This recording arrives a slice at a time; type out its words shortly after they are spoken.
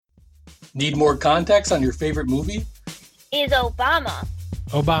Need more context on your favorite movie? Is Obama.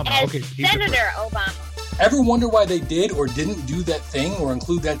 Obama, As okay. Senator Obama. Ever wonder why they did or didn't do that thing or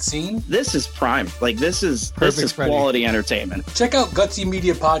include that scene? This is prime. This is Perfect, Freddie. quality entertainment. Check out Gutsy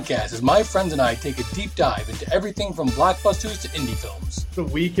Media Podcast as my friends and I take a deep dive into everything from blockbusters to indie films. The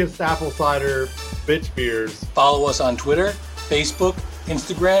weakest apple cider bitch beers. Follow us on Twitter, Facebook,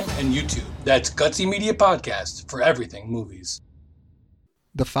 Instagram, and YouTube. That's Gutsy Media Podcast for everything movies.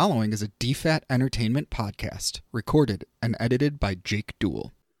 The following is a DFAT Entertainment podcast, recorded and edited by Jake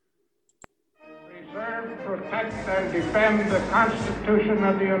Duell. Preserve, protect, and defend the Constitution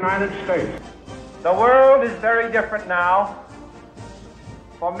of the United States. The world is very different now,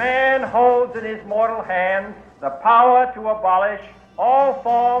 for man holds in his mortal hands the power to abolish all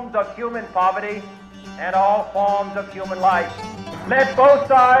forms of human poverty and all forms of human life. Let both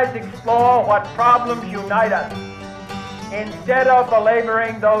sides explore what problems unite us, instead of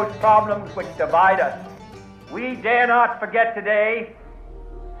belaboring those problems which divide us. We dare not forget today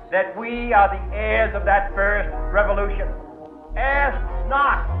that we are the heirs of that first revolution. Ask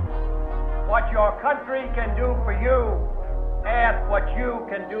not what your country can do for you. Ask what you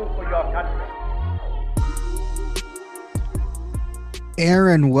can do for your country.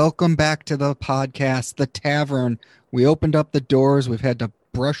 Aaron, welcome back to the podcast, The Tavern. We opened up the doors. We've had to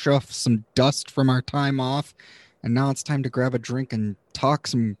brush off some dust from our time off. And now it's time to grab a drink and talk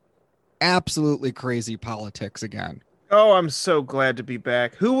some absolutely crazy politics again. Oh, I'm so glad to be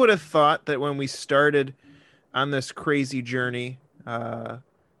back. Who would have thought that when we started on this crazy journey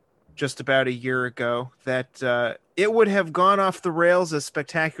just about a year ago, that it would have gone off the rails as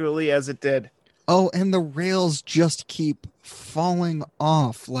spectacularly as it did? Oh, and the rails just keep falling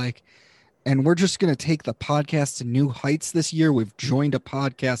off. And we're just going to take the podcast to new heights this year. We've joined a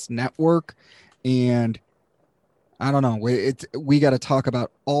podcast network, and I don't know. We got to talk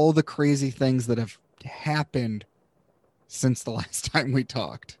about all the crazy things that have happened since the last time we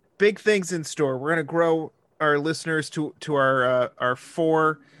talked. Big things in store. We're going to grow our listeners to our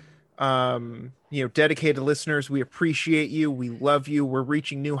four dedicated listeners. We appreciate you. We love you. We're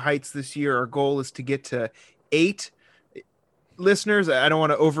reaching new heights this year. Our goal is to get to 8 listeners. I don't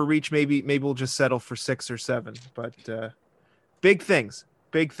want to overreach. Maybe we'll just settle for 6 or 7. But big things,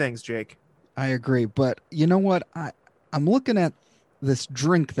 Jake. I agree, but you know what? I'm looking at this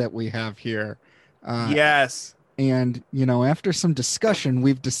drink that we have here. Yes. And, after some discussion,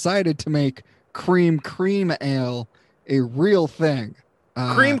 we've decided to make cream ale a real thing.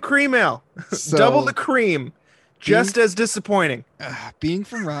 Cream ale. So, double the cream. Just as disappointing. Being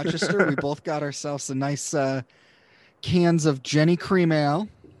from Rochester, we both got ourselves a nice cans of Jenny Cream Ale.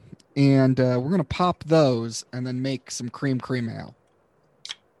 And we're going to pop those and then make some cream ale.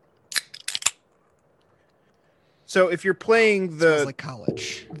 So if you're playing Smells like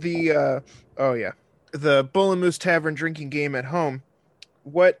college. the Bull and Moose Tavern drinking game at home,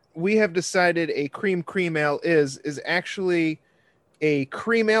 what we have decided a cream ale is actually a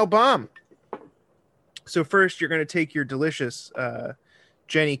cream ale bomb. So first you're going to take your delicious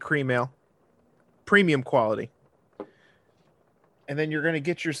Jenny Cream Ale, premium quality, and then you're going to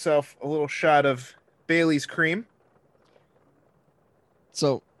get yourself a little shot of Bailey's cream.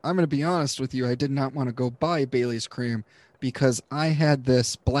 So I'm going to be honest with you. I did not want to go buy Bailey's cream because I had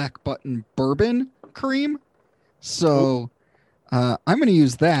this Black Button bourbon cream. So I'm going to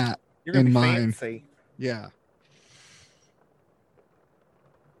use that You're gonna in be mine. fancy. Yeah.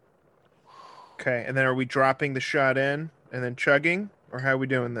 Okay, and then are we dropping the shot in and then chugging, or how are we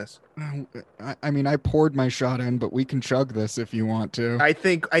doing this? I poured my shot in, but we can chug this if you want to. I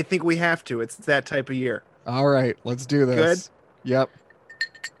think we have to. It's that type of year. All right, let's do this. Good? Yep.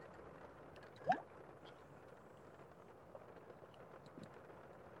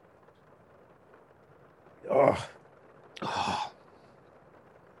 Oh.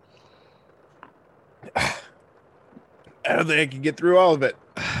 I don't think I can get through all of it.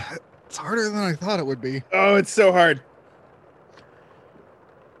 It's harder than I thought it would be. Oh, it's so hard.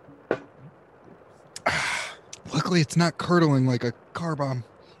 Luckily, it's not curdling like a car bomb.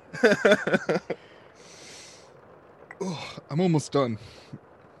 Oh, I'm almost done.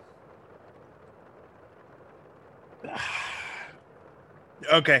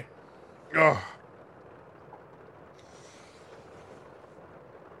 Okay. Oh.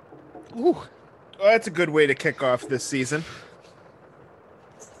 Ooh. Well, that's a good way to kick off this season.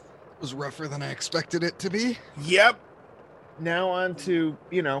 It was rougher than I expected it to be. Yep. Now on to,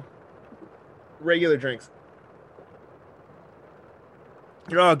 regular drinks.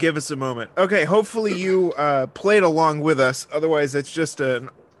 Oh, give us a moment. Okay, hopefully you played along with us. Otherwise, it's just an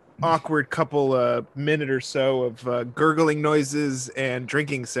awkward couple minute or so of gurgling noises and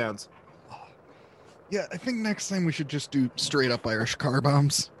drinking sounds. Yeah, I think next time we should just do straight up Irish car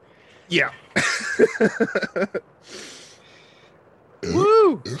bombs. Yeah.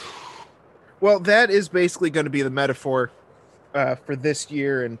 Woo! Well, that is basically going to be the metaphor for this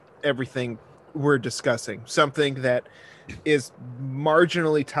year and everything we're discussing. Something that is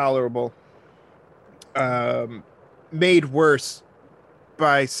marginally tolerable, made worse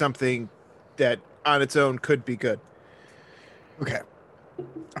by something that on its own could be good. Okay.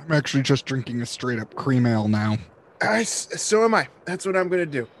 I'm actually just drinking a straight up cream ale now. So am I. That's what I'm going to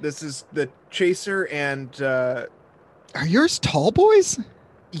do. This is the Chaser, and Are yours tall boys?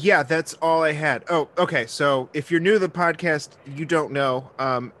 yeah, that's all I had. Oh, okay. So if you're new to the podcast, you don't know.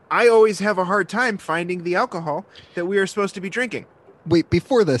 I always have a hard time finding the alcohol that we are supposed to be drinking. Wait,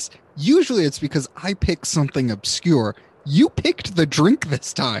 before this, usually it's because I pick something obscure. You picked the drink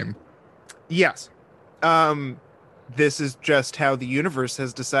this time. Yes. This is just how the universe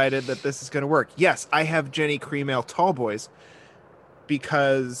has decided that this is going to work. Yes, I have Jenny Cream Ale Tall Boys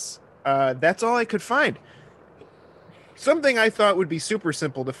because that's all I could find. Something I thought would be super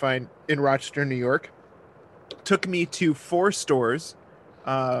simple to find in Rochester, New York, took me to 4 stores.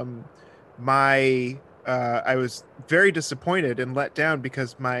 I was very disappointed and let down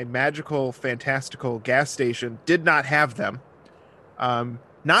because my magical, fantastical gas station did not have them.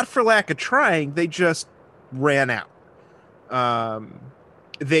 Not for lack of trying, they just ran out.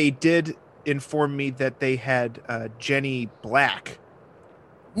 They did inform me that they had Jenny Black.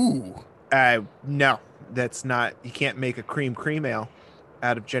 Ooh. No, that's not. You can't make a cream ale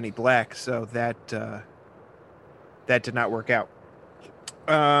out of Jenny Black, so that did not work out.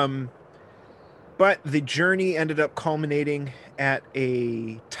 But the journey ended up culminating at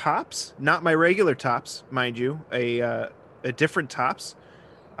a Tops, not my regular Tops, mind you, a different Tops,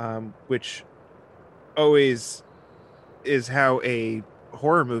 which always is how a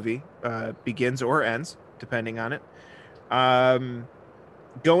horror movie begins or ends, depending on it.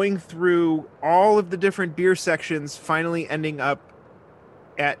 Going through all of the different beer sections, finally ending up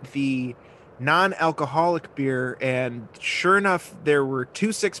at the non-alcoholic beer, and sure enough, there were 2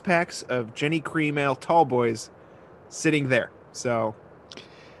 6-packs of Jenny Cream Ale Tall Boys sitting there. So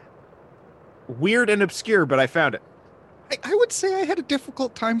weird and obscure, but I found it. I would say I had a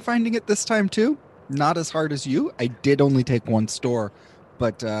difficult time finding it this time too. Not as hard as you. I did only take 1 store,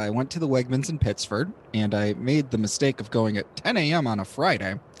 but I went to the Wegmans in Pittsford, and I made the mistake of going at 10 a.m. on a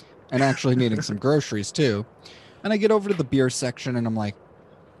Friday and actually needing some groceries too. And I get over to the beer section, and I'm like,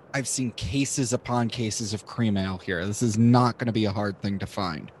 I've seen cases upon cases of cream ale here. This is not going to be a hard thing to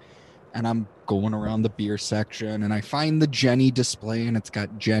find. And I'm going around the beer section, and I find the Jenny display, and it's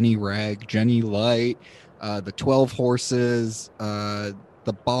got Jenny Reg, Jenny Light, the 12 Horses, the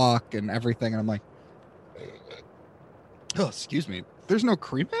Bach, and everything. And I'm like, oh, excuse me. There's no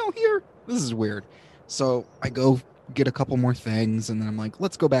cream ale here? This is weird. So I go get a couple more things, and then I'm like,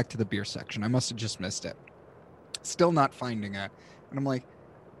 let's go back to the beer section. I must have just missed it. Still not finding it. And I'm like,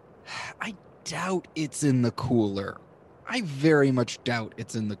 I doubt it's in the cooler. I very much doubt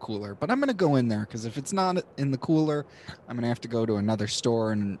it's in the cooler, but I'm going to go in there because if it's not in the cooler, I'm going to have to go to another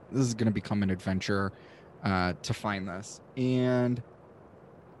store, and this is going to become an adventure to find this. And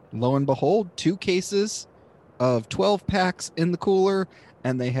lo and behold, 2 cases of 12 packs in the cooler,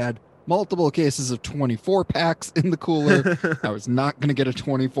 and they had multiple cases of 24 packs in the cooler. I was not going to get a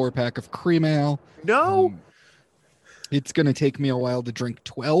 24 pack of cream ale. No. It's going to take me a while to drink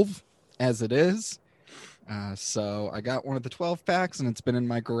 12 as it is. So I got one of the 12 packs, and it's been in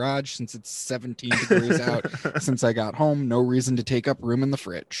my garage since it's 17 degrees out since I got home. No reason to take up room in the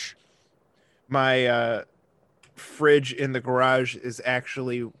fridge. My fridge in the garage is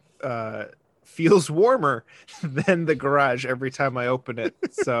actually feels warmer than the garage every time I open it.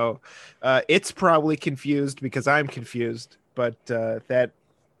 So it's probably confused because I'm confused, but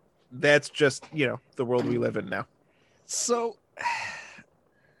that's just, the world we live in now. So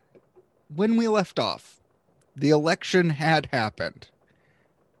when we left off, the election had happened,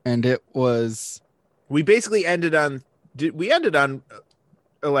 and it was... We basically ended on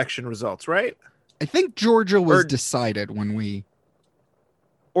election results, right? I think Georgia was decided when we...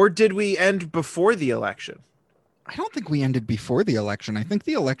 Or did we end before the election? I don't think we ended before the election. I think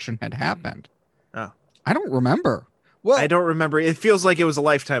the election had happened. Oh. I don't remember. Well, I don't remember. It feels like it was a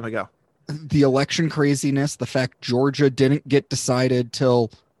lifetime ago. The election craziness, the fact Georgia didn't get decided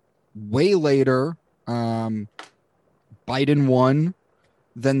till way later. Biden won.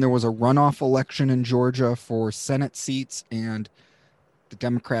 Then there was a runoff election in Georgia for Senate seats, and the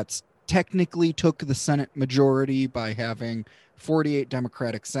Democrats technically took the Senate majority by having 48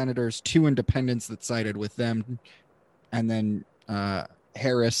 Democratic senators, 2 independents that sided with them, and then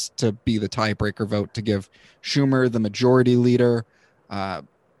Harris to be the tiebreaker vote to give Schumer the majority leader. But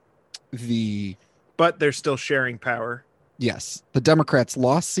they're still sharing power. Yes, the Democrats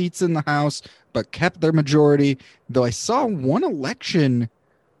lost seats in the House, but kept their majority. Though I saw one election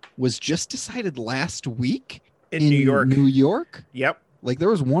was just decided last week In New York. New York. Yep. Like there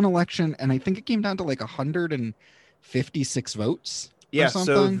was one election, and I think it came down to like 156 votes. Yeah. Or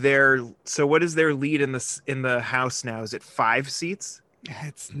something. So what is their lead in the House now? Is it 5 seats?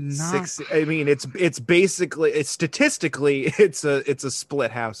 It's not 6. I mean, it's basically statistically it's a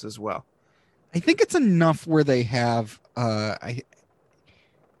split House as well. I think it's enough where they have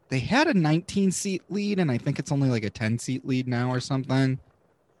they had a 19-seat lead, and I think it's only like a 10-seat lead now or something.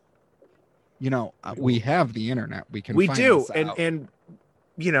 You know, we have the internet. We can. We find do, this out. and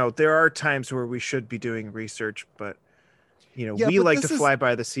you know, there are times where we should be doing research, but you know, Yeah, we but like to this is- fly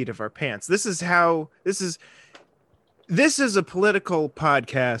by the seat of our pants. This is a political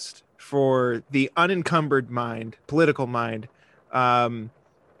podcast for the unencumbered mind, political mind,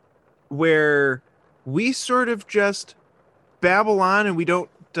 where we sort of just babble on and we don't.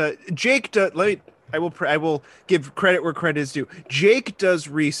 Jake, I will give credit where credit is due. Jake does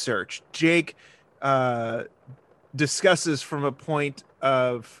research. Jake discusses from a point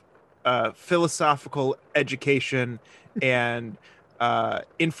of philosophical education and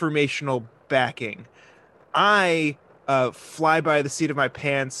informational backing. I fly by the seat of my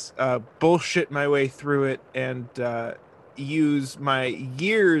pants, bullshit my way through it, and use my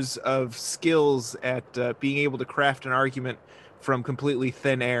years of skills at being able to craft an argument from completely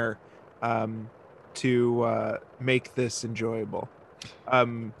thin air to make this enjoyable.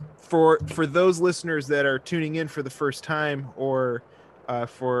 For those listeners that are tuning in for the first time, or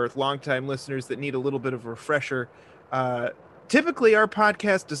for longtime listeners that need a little bit of a refresher, typically our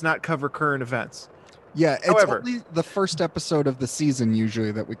podcast does not cover current events. Yeah, it's However- only the first episode of the season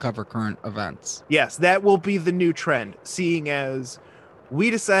usually that we cover current events. Yes, that will be the new trend, seeing as we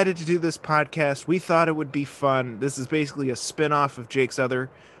decided to do this podcast. We thought it would be fun. This is basically a spin-off of Jake's other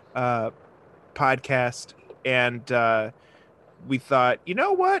podcast, and we thought, you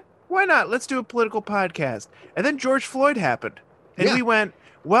know what? Why not? Let's do a political podcast. And then George Floyd happened, and Yeah. we went,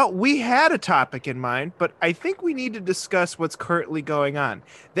 well, we had a topic in mind, but I think we need to discuss what's currently going on.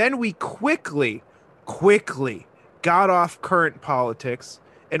 Then we quickly got off current politics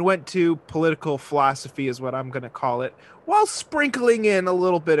and went to political philosophy, is what I'm going to call it, while sprinkling in a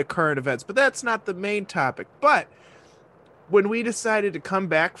little bit of current events. But that's not the main topic. But when we decided to come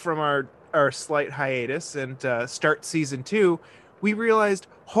back from our slight hiatus and start season 2, we realized,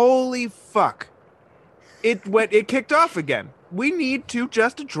 holy fuck, it kicked off again. We need to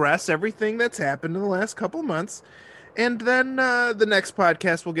just address everything that's happened in the last couple months. And then the next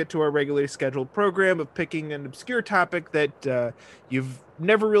podcast, we'll get to our regularly scheduled program of picking an obscure topic that you've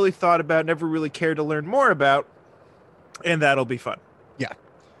never really thought about, never really cared to learn more about, and that'll be fun.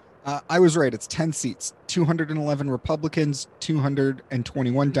 I was right. It's 10 seats, 211 Republicans,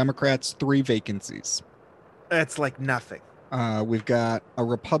 221 Democrats, 3 vacancies. That's like nothing. We've got a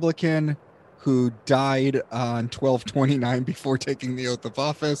Republican who died on 12/29 before taking the oath of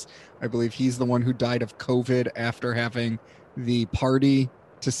office. I believe he's the one who died of COVID after having the party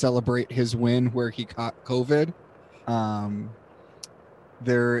to celebrate his win where he caught COVID.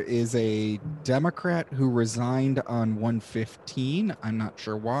 There is a Democrat who resigned on 1/15. I'm not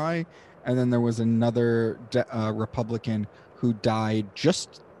sure why. And then there was another Republican who died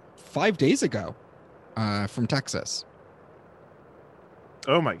just 5 days ago from Texas.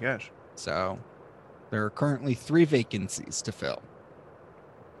 Oh my gosh. So there are currently 3 vacancies to fill.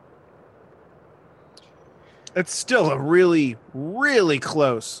 It's still a really, really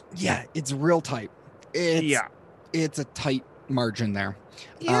close. Yeah, it's real tight. It's a tight margin there.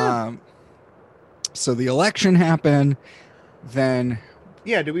 Yeah. So the election happened, then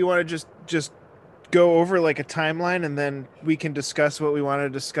Yeah, do we want to just go over like a timeline and then we can discuss what we want to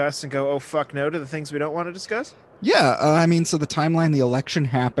discuss and go, oh, fuck no to the things we don't want to discuss? yeah, I mean, so the timeline, the election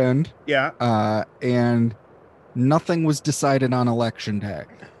happened, Yeah. and nothing was decided on election day.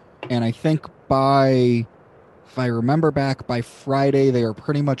 And I think if I remember back, by Friday, they were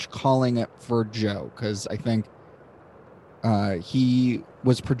pretty much calling it for Joe, because I think he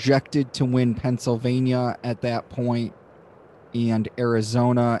was projected to win Pennsylvania at that point, and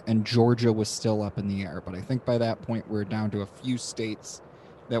Arizona and Georgia was still up in the air. But I think by that point, we're down to a few states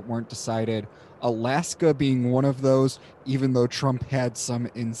that weren't decided. Alaska being one of those, even though Trump had some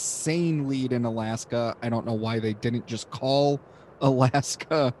insane lead in Alaska. I don't know why they didn't just call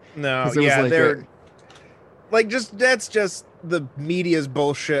Alaska. No, 'Cause it was yeah, like they're like that's just the media's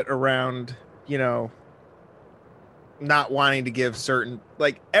bullshit around, not wanting to give certain,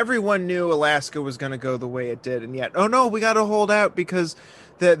 like, everyone knew Alaska was going to go the way it did, and yet, oh no, we got to hold out because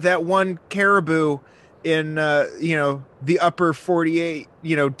that one caribou in the upper 48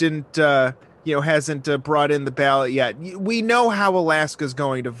 didn't hasn't brought in the ballot yet. We know how Alaska's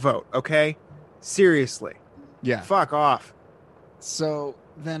going to vote. Okay, seriously, Yeah. fuck off. So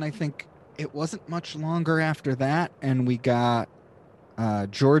then I think it wasn't much longer after that, and we got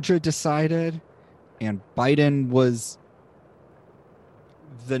Georgia decided, and Biden was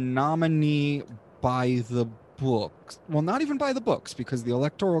the nominee by the books. Well, not even by the books, because the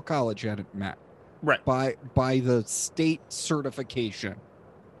Electoral College hadn't met. Right. By the state certification.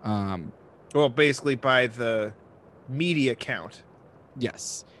 Well, basically by the media count.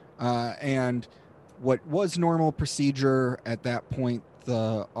 Yes. And what was normal procedure at that point,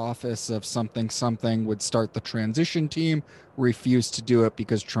 the office of something would start the transition team, refused to do it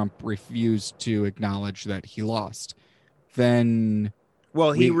because Trump refused to acknowledge that he lost. Then,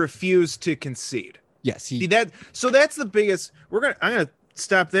 well, he refused to concede. Yes, See that. So that's the biggest. I'm gonna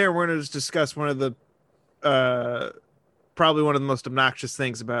stop there. We're gonna just discuss one of the, probably one of the most obnoxious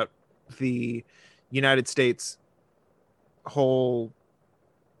things about the United States whole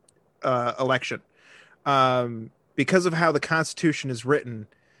election. Because of how the Constitution is written,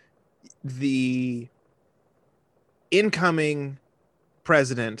 the incoming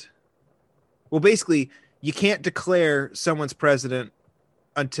president, well, basically, you can't declare someone's president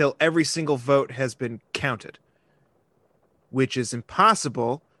until every single vote has been counted, which is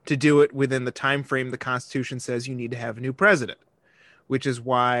impossible to do it within the time frame the Constitution says you need to have a new president, which is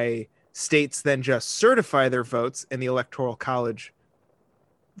why states then just certify their votes and the Electoral College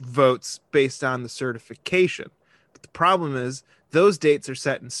votes based on the certification. But the problem is those dates are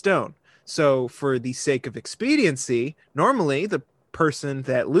set in stone. So for the sake of expediency, normally the person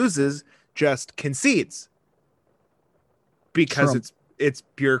that loses just concedes because it's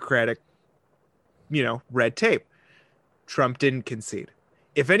bureaucratic, red tape. Trump didn't concede.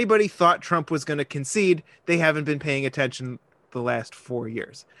 If anybody thought Trump was going to concede, they haven't been paying attention the last 4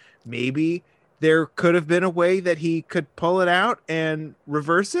 years. Maybe there could have been a way that he could pull it out and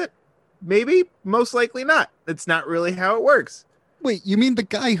reverse it. Maybe, most likely not. It's not really how it works. Wait, you mean the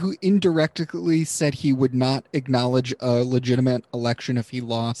guy who indirectly said he would not acknowledge a legitimate election if he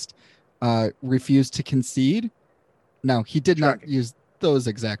lost, refused to concede? No, he did not use those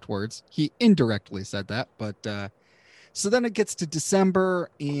exact words. He indirectly said that, but so then it gets to December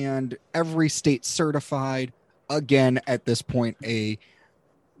and every state certified. Again, at this point, in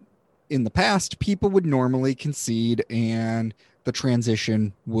the past, people would normally concede and the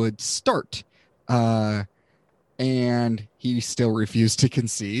transition would start. And he still refused to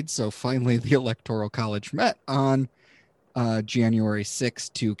concede. So finally, the Electoral College met on January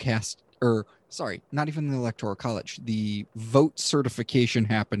 6th to not even the Electoral College. The vote certification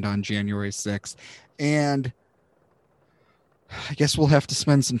happened on January 6th. And I guess we'll have to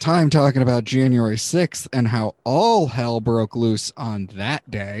spend some time talking about January 6th and how all hell broke loose on that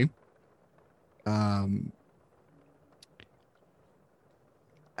day. I'm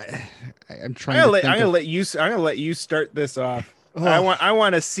gonna let you start this off. Oh. I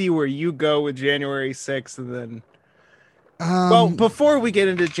want to see where you go with January 6th, and then. Well, before we get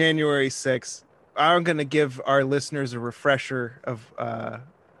into January 6th, I'm gonna give our listeners a refresher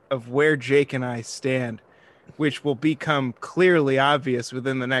of where Jake and I stand, which will become clearly obvious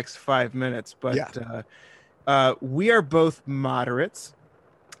within the next 5 minutes. But we are both moderates.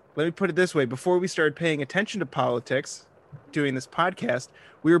 Let me put it this way: before we started paying attention to politics, doing this podcast,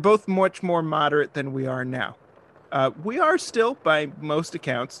 we were both much more moderate than we are now. We are still, by most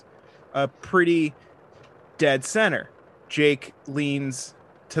accounts, pretty dead center. Jake leans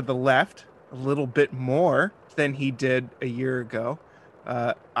to the left a little bit more than he did a year ago.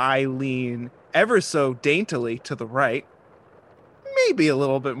 I lean ever so daintily to the right, maybe a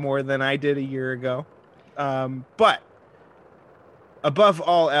little bit more than I did a year ago. But above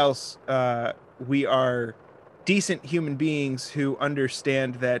all else, we are decent human beings who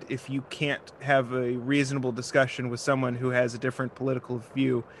understand that if you can't have a reasonable discussion with someone who has a different political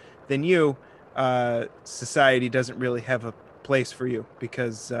view than you, society doesn't really have a place for you,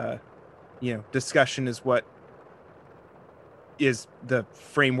 because discussion is what is the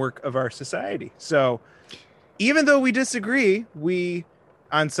framework of our society. So even though we disagree,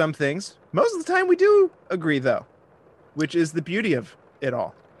 on some things, most of the time we do agree, though, which is the beauty of it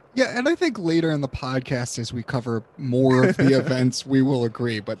all. Yeah, and I think later in the podcast, as we cover more of the events, we will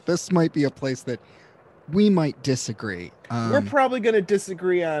agree. But this might be a place that we might disagree. We're probably going to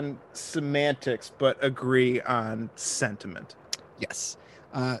disagree on semantics, but agree on sentiment. Yes.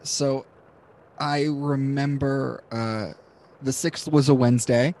 So I remember the 6th was a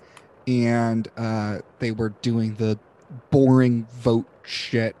Wednesday, and they were doing the boring vote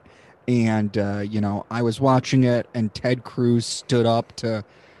shit. And, I was watching it, and Ted Cruz stood up to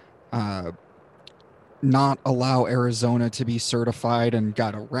not allow Arizona to be certified and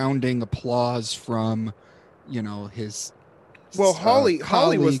got a rounding applause from, his Well, Hawley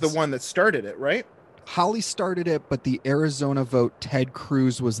was the colleagues. one that started it, right? Hawley started it, but the Arizona vote, Ted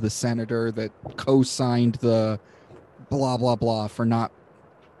Cruz was the senator that co-signed the blah, blah, blah for not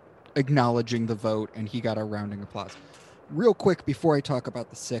acknowledging the vote, and he got a rounding applause. Real quick, before I talk about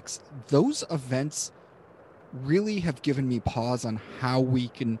the 6th, those events really have given me pause on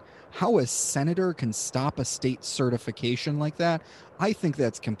how a senator can stop a state certification like that. I think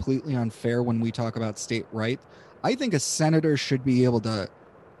that's completely unfair when we talk about state rights. I think a senator should be able to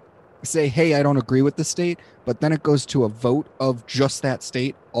say, hey, I don't agree with the state, but then it goes to a vote of just that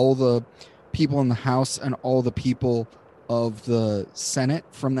state, all the people in the House and all the people of the Senate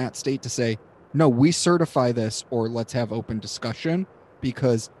from that state to say, no, we certify this, or let's have open discussion,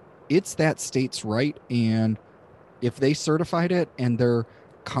 because it's that state's right. And if they certified it and their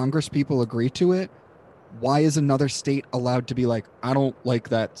Congress people agree to it, why is another state allowed to be like, I don't like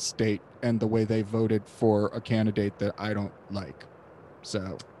that state and the way they voted for a candidate that I don't like?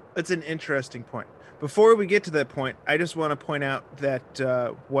 So That's an interesting point. Before we get to that point, I just want to point out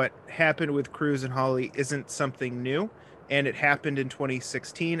that what happened with Cruz and Hawley isn't something new, and it happened in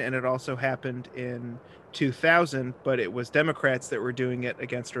 2016, and it also happened in 2000, but it was Democrats that were doing it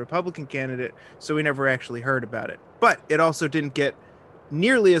against a Republican candidate, so we never actually heard about it. But it also didn't get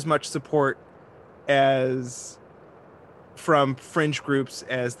nearly as much support as from fringe groups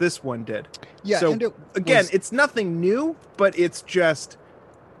as this one did. yeah, So, and Again, it's nothing new, but it's just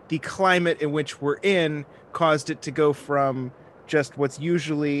the climate in which we're in caused it to go from just what's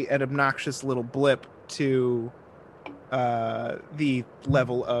usually an obnoxious little blip to the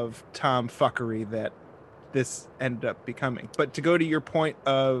level of tomfuckery that this ended up becoming. But to go to your point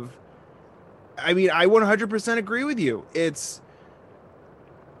of, I 100% agree with you.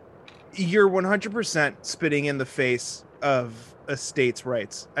 You're 100% spitting in the face of a state's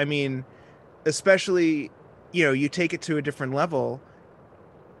rights. I mean, especially, you take it to a different level.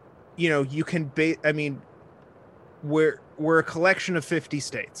 You can we're a collection of 50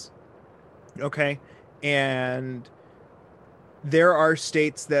 states. Okay. And there are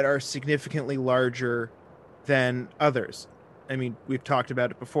states that are significantly larger than others. I mean, we've talked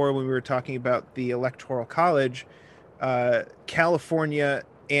about it before when we were talking about the Electoral College. California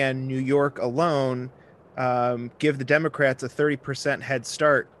and New York alone give the Democrats a 30% head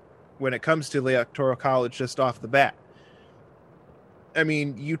start when it comes to the Electoral College just off the bat. I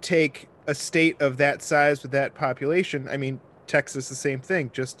mean, you take a state of that size with that population. I mean, Texas, the same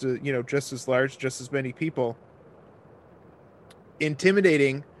thing, just as large, just as many people.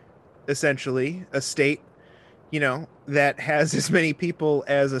 Intimidating, essentially, a state, that has as many people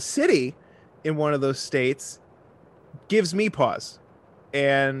as a city in one of those states gives me pause.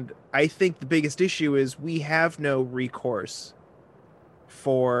 And I think the biggest issue is we have no recourse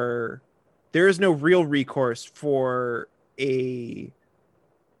there is no real recourse for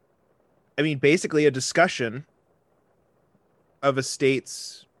basically a discussion of a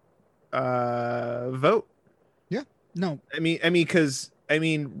state's vote. yeah, no, Because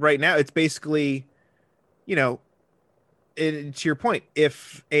right now it's basically, to your point,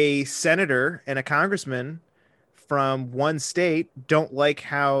 if a senator and a congressman from one state don't like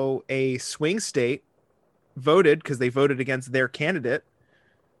how a swing state voted because they voted against their candidate,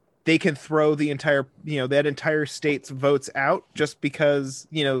 they can throw the entire, that entire state's votes out just because,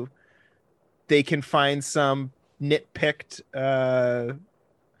 they can find some nitpicked,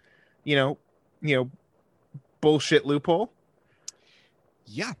 bullshit loophole.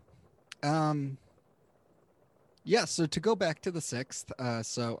 Yeah. So to go back to the 6th,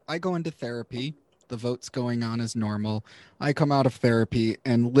 so I go into therapy. The vote's going on as normal. I come out of therapy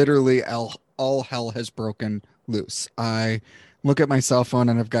and literally all hell has broken loose. I look at my cell phone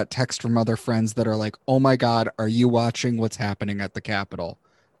and I've got texts from other friends that are like, oh my God, are you watching what's happening at the Capitol?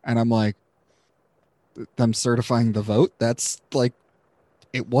 And I'm like, them certifying the vote? That's like,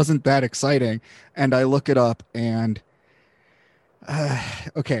 it wasn't that exciting. And I look it up and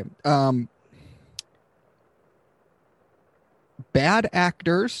okay. Bad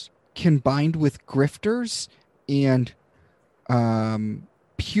actors combined with grifters and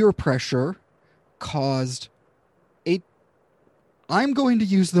peer pressure caused I'm going to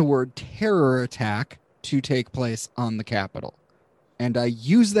use the word terror attack to take place on the Capitol. And I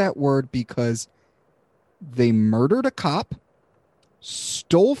use that word because they murdered a cop,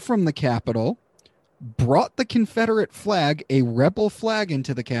 stole from the Capitol, brought the Confederate flag, a rebel flag,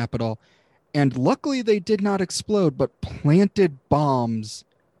 into the Capitol, and luckily they did not explode, but planted bombs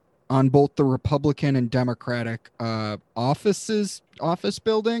on both the Republican and Democratic office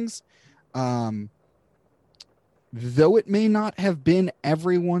buildings. Though it may not have been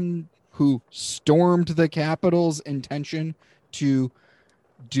everyone who stormed the Capitol's intention to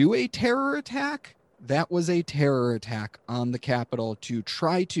do a terror attack, that was a terror attack on the Capitol to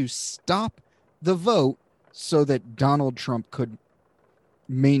try to stop the vote so that Donald Trump could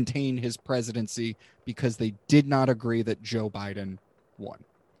maintain his presidency, because they did not agree that Joe Biden won.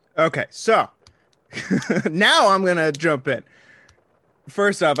 Okay, so now I'm going to jump in.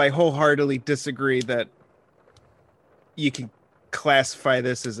 First off, I wholeheartedly disagree that you can classify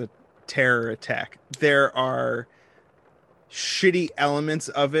this as a terror attack. There are shitty elements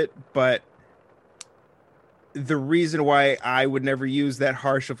of it, but the reason why I would never use that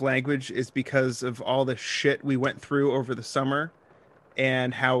harsh of language is because of all the shit we went through over the summer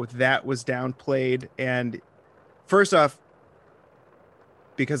and how that was downplayed. And first off,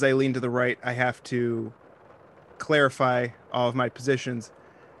 because I lean to the right, I have to clarify all of my positions.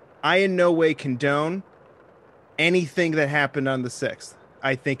 I in no way condone anything that happened on the 6th.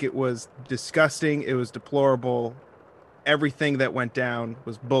 I think it was disgusting. It was deplorable. Everything that went down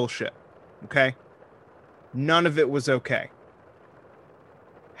was bullshit. Okay? None of it was okay.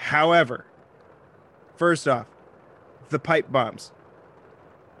 However, first off, the pipe bombs.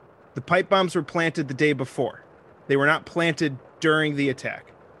 The pipe bombs were planted the day before. They were not planted during the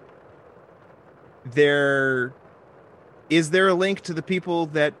attack. Is there a link to the people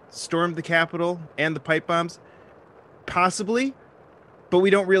that stormed the Capitol and the pipe bombs? Possibly, but we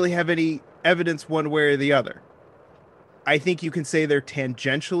don't really have any evidence one way or the other. I think you can say they're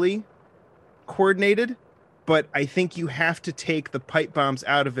tangentially coordinated, but I think you have to take the pipe bombs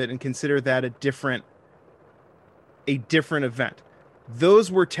out of it and consider that a different event.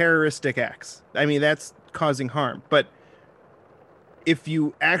 Those were terroristic acts. I mean, that's causing harm. But if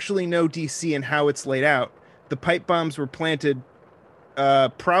you actually know DC and how it's laid out, the pipe bombs were planted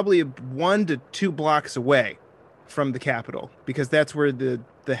probably 1 to 2 blocks away from the Capitol, because that's where the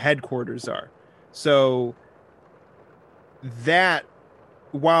headquarters are. So that,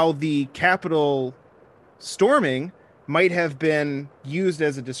 while the Capitol storming might have been used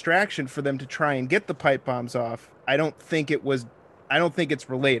as a distraction for them to try and get the pipe bombs off, I don't think it's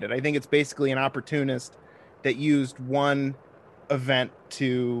related. I think it's basically an opportunist that used one event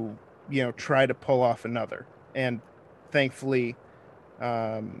to, try to pull off another. And thankfully,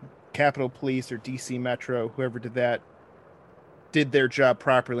 Capitol Police or DC Metro, whoever did that, did their job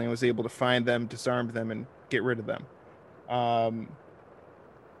properly and was able to find them, disarm them, and get rid of them.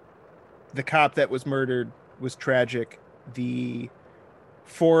 The cop that was murdered was tragic. The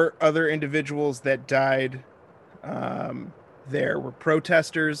 4 other individuals that died there were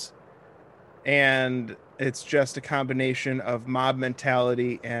protesters, and it's just a combination of mob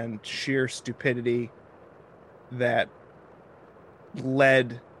mentality and sheer stupidity that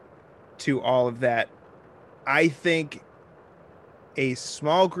led to all of that. I think a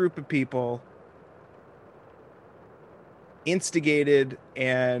small group of people instigated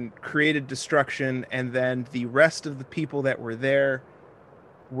and created destruction, and then the rest of the people that were there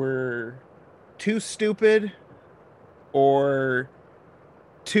were too stupid or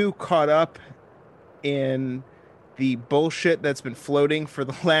too caught up in the bullshit that's been floating for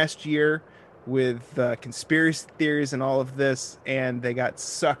the last year with conspiracy theories and all of this, and they got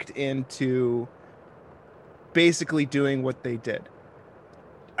sucked into basically doing what they did.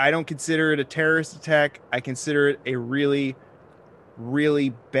 I don't consider it a terrorist attack. I consider it a really, really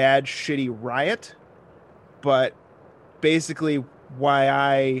bad, shitty riot. But basically why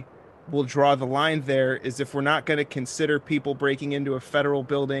I will draw the line there is, if we're not going to consider people breaking into a federal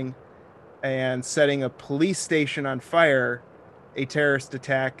building and setting a police station on fire a terrorist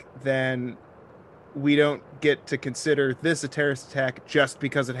attack, then we don't get to consider this a terrorist attack just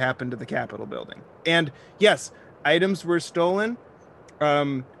because it happened to the Capitol building. And yes, items were stolen,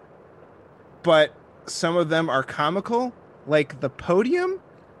 but some of them are comical, like the podium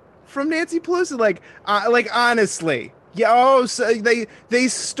from Nancy Pelosi. Like honestly, so they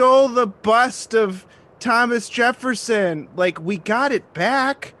stole the bust of Thomas Jefferson. Like, we got it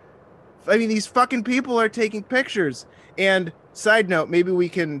back. I mean, these fucking people are taking pictures. And side note, maybe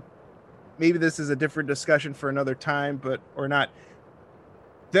this is a different discussion for another time, or not.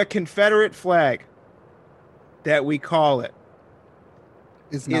 The Confederate flag that we call it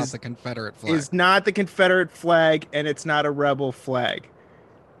is not the Confederate flag. Is not the Confederate flag, and it's not a rebel flag.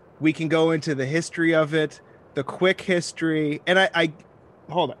 We can go into the history of it, the quick history, and I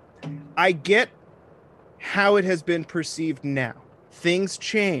hold on. I get how it has been perceived now. Things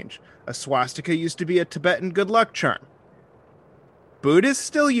change. A swastika used to be a Tibetan good luck charm. Buddhists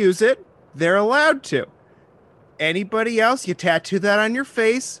still use it. They're allowed to. Anybody else, you tattoo that on your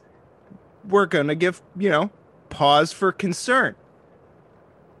face, we're going to give, pause for concern.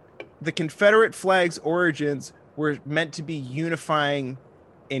 The Confederate flag's origins were meant to be unifying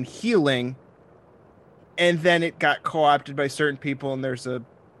and healing, and then it got co-opted by certain people, and there's a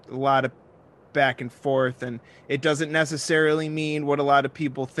lot of back and forth, and it doesn't necessarily mean what a lot of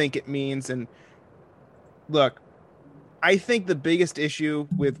people think it means. And look, I think the biggest issue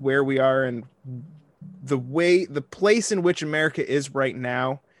with where we are and the place in which America is right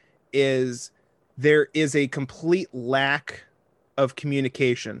now is there is a complete lack of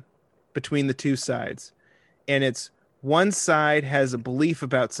communication between the two sides. And it's one side has a belief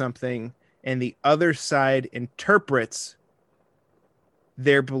about something and the other side interprets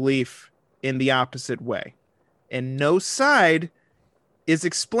their belief in the opposite way. And no side is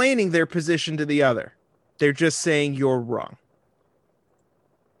explaining their position to the other. They're just saying you're wrong.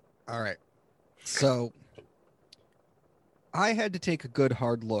 All right. So I had to take a good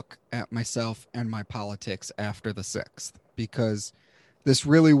hard look at myself and my politics after the 6th, because this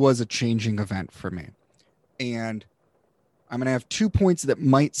really was a changing event for me. And I'm going to have 2 points that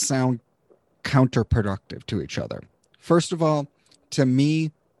might sound counterproductive to each other. First of all, to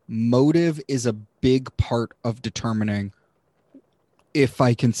me, motive is a big part of determining if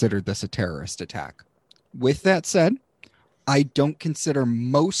I considered this a terrorist attack. With that said, I don't consider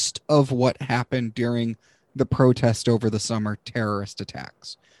most of what happened during the protest over the summer terrorist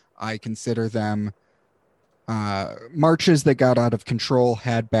attacks. I consider them marches that got out of control,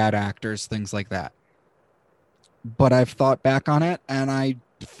 had bad actors, things like that. But I've thought back on it, and I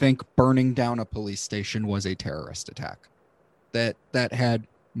think burning down a police station was a terrorist attack that had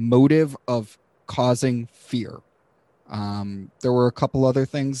motive of causing fear. There were a couple other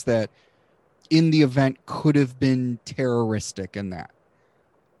things that in the event could have been terroristic in that.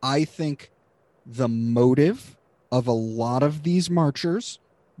 I think the motive of a lot of these marchers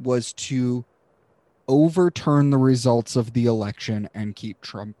was to overturn the results of the election and keep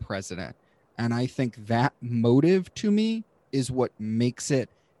Trump president. And I think that motive to me is what makes it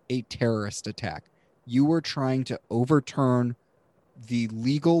a terrorist attack. You were trying to overturn the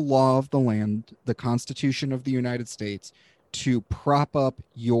legal law of the land, the Constitution of the United States, to prop up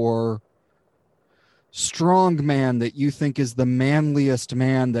your strong man that you think is the manliest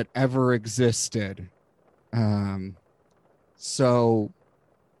man that ever existed. So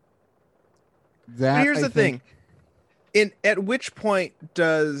that, but here's the thing. At which point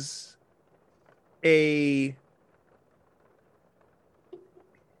does an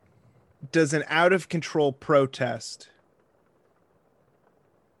out of control protest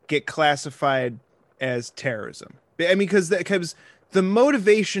get classified as terrorism? I mean, because the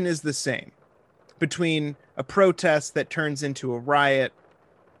motivation is the same between a protest that turns into a riot,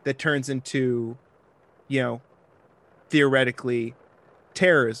 that turns into, theoretically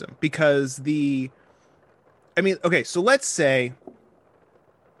terrorism. Because so let's say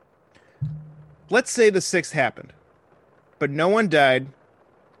the 6th happened, but no one died,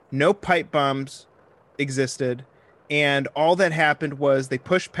 no pipe bombs existed, and all that happened was they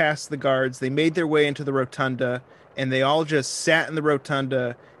pushed past the guards, they made their way into the rotunda, and they all just sat in the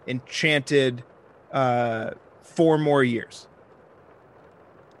rotunda and chanted 4 more years.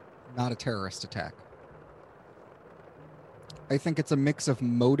 Not a terrorist attack. I think it's a mix of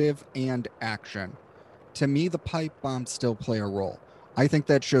motive and action. To me, the pipe bombs still play a role. I think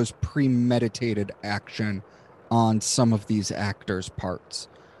that shows premeditated action on some of these actors' parts.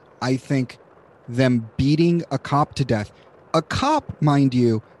 I think them beating a cop to death, a cop, mind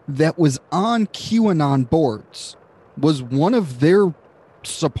you, that was on QAnon boards, was one of their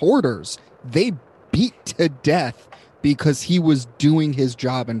supporters. They beat to death because he was doing his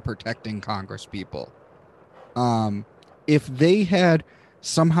job and protecting Congress people. If they had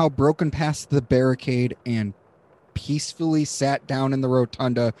somehow broken past the barricade and peacefully sat down in the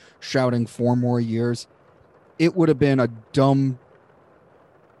rotunda shouting 4 more years, it would have been a dumb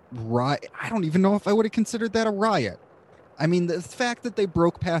riot. I don't even know if I would have considered that a riot. I mean, the fact that they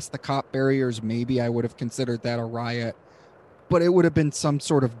broke past the cop barriers, maybe I would have considered that a riot, but it would have been some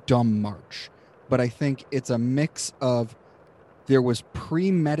sort of dumb march. But I think it's a mix of there was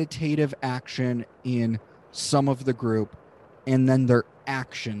premeditative action in some of the group, and then their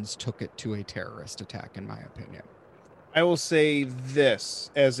actions took it to a terrorist attack, in my opinion. I will say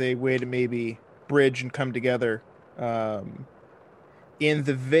this as a way to maybe bridge and come together. In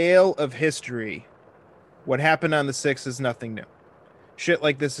the veil of history, what happened on the 6th is nothing new. shit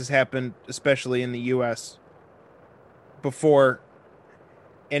like this has happened, especially in the U.S. before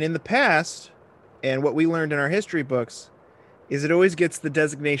and in the past. And what we learned in our history books is it always gets the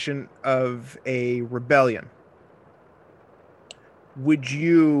designation of a rebellion. Would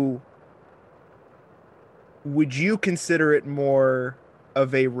you consider it more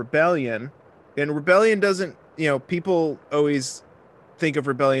of a rebellion? And rebellion doesn't, people always think of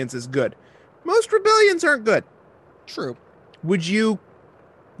rebellions as good. Most rebellions aren't good. True. Would you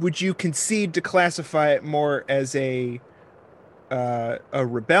concede to classify it more as a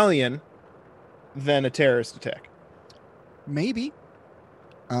rebellion than a terrorist attack? Maybe.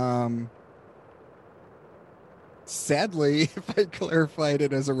 Sadly, if I clarified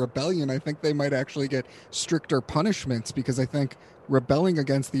it as a rebellion, I think they might actually get stricter punishments, because I think rebelling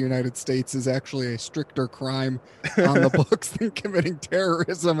against the United States is actually a stricter crime on the books than committing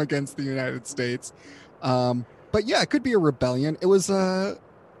terrorism against the United States. But yeah, it could be a rebellion. It was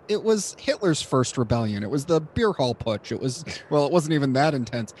Hitler's first rebellion. It was the beer hall putsch. It wasn't even that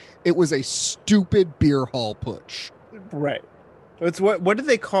intense. It was a stupid beer hall putsch. Right. It's what did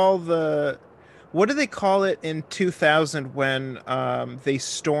they call it in 2000 when they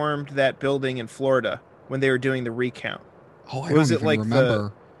stormed that building in Florida when they were doing the recount? Oh, I don't even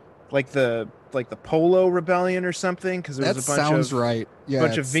remember. Like the Polo Rebellion or something? Because there was a bunch right. Yeah,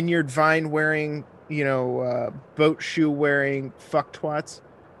 bunch of vineyard vine wearing, boat shoe wearing fucktwats.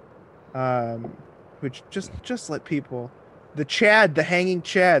 Which just let people, the hanging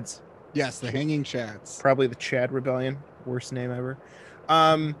Chads. Yes, the hanging Chads. Probably the Chad Rebellion, worst name ever.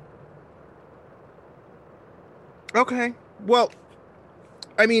 Okay, well,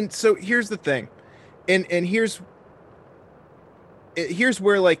 I mean, so here's the thing, and here's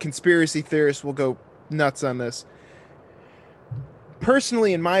where like conspiracy theorists will go nuts on this.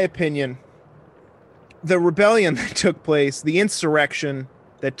 Personally, in my opinion, the rebellion that took place, the insurrection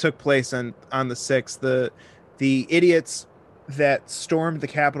that took place on the 6th, the idiots that stormed the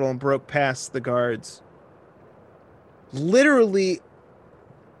Capitol and broke past the guards, literally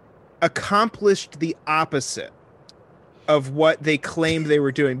accomplished the opposite of what they claimed they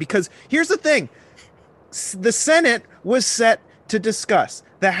were doing. Because here's the thing, the Senate was set to discuss,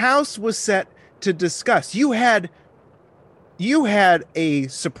 the House was set to discuss. You had a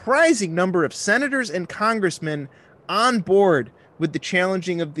surprising number of senators and congressmen on board with the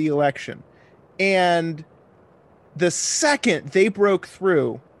challenging of the election. And the second they broke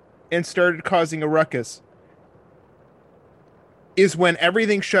through and started causing a ruckus is when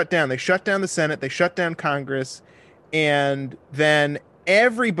everything shut down. They shut down the Senate, they shut down Congress, and then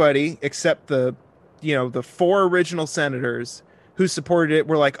everybody except the 4 original senators who supported it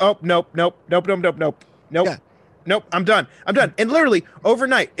were like, oh, nope, yeah. Nope, I'm done. And literally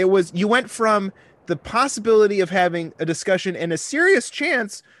overnight, you went from the possibility of having a discussion and a serious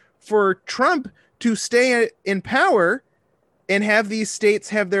chance for Trump to stay in power and have these states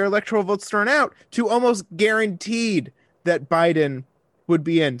have their electoral votes thrown out to almost guaranteed that Biden would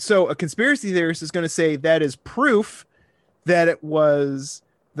be in. So a conspiracy theorist is going to say that is proof that it was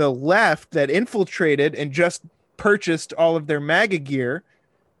the left that infiltrated and just purchased all of their MAGA gear.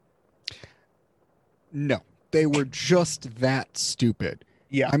 No, they were just that stupid.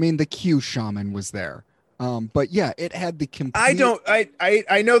 Yeah. I mean, the Q shaman was there. But yeah, it had the complete... I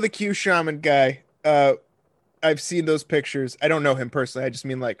know the Q shaman guy. I've seen those pictures. I don't know him personally. I just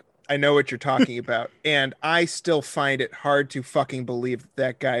mean like, I know what you're talking about. And I still find it hard to fucking believe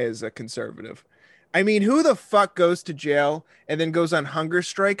that guy is a conservative. I mean, who the fuck goes to jail and then goes on hunger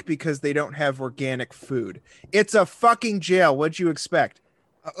strike because they don't have organic food? It's a fucking jail. What'd you expect?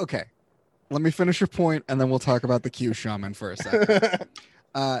 Okay. Let me finish your point, and then we'll talk about the Q shaman for a second.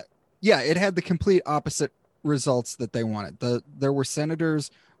 Yeah, it had the complete opposite results that they wanted. There were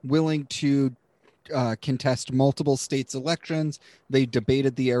senators willing to contest multiple states' elections. They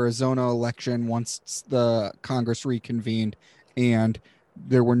debated the Arizona election once the Congress reconvened, and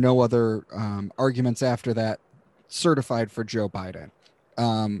there were no other arguments after that certified for Joe Biden.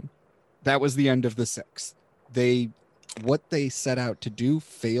 That was the end of the 6th. What they set out to do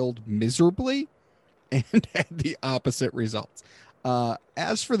failed miserably and had the opposite results.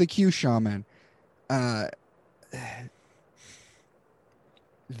 As for the Q shaman, there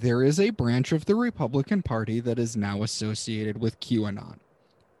is a branch of the Republican Party that is now associated with QAnon.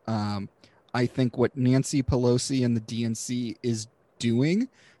 I think what Nancy Pelosi and the DNC is doing,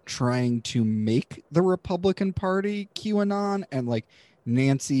 trying to make the Republican Party QAnon, and like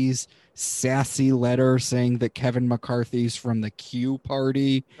Nancy's sassy letter saying that Kevin McCarthy's from the Q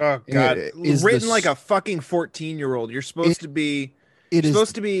party. Oh God, is written like a fucking 14-year-old. You're supposed to be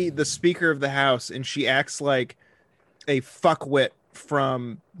the Speaker of the House, and she acts like a fuckwit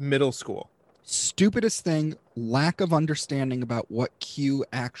from middle school. Stupidest thing, lack of understanding about what Q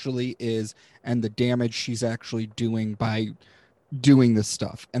actually is and the damage she's actually doing by doing this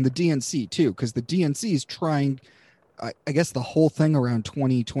stuff. And the DNC too, because the DNC is trying, I guess the whole thing around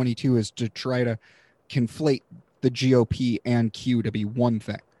 2022 is to try to conflate the GOP and Q to be one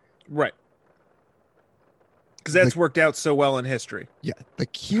thing. Right. Because that's worked out so well in history. Yeah. The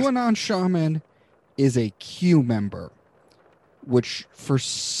QAnon shaman is a Q member, which for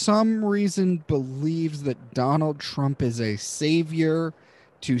some reason believes that Donald Trump is a savior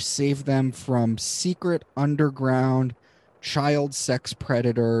to save them from secret underground child sex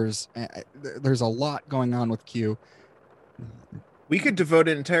predators. There's a lot going on with Q. We could devote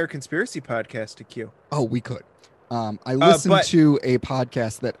an entire conspiracy podcast to Q. Oh, we could. I listened to a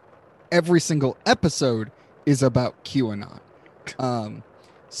podcast that every single episode is about QAnon.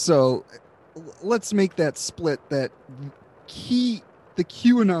 So let's make that split that the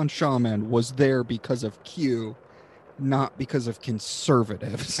QAnon shaman was there because of Q, not because of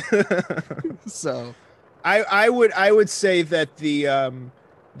conservatives. So I would say that the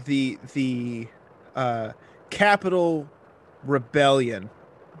Capitol Rebellion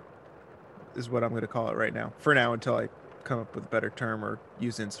is what I'm going to call it right now, for now, until I come up with a better term or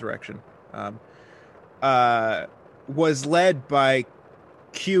use insurrection, was led by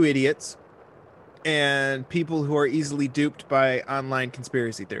Q idiots and people who are easily duped by online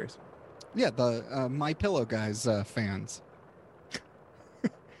conspiracy theories. Yeah, the My Pillow guys fans.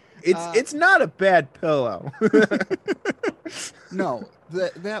 It's not a bad pillow. No,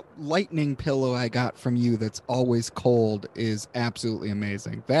 that lightning pillow I got from you that's always cold is absolutely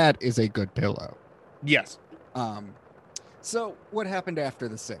amazing. That is a good pillow. Yes. So what happened after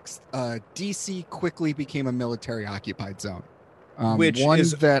the 6th? DC quickly became a military occupied zone. Which one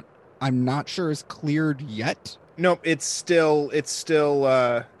is that I'm not sure is cleared yet. Nope, it's still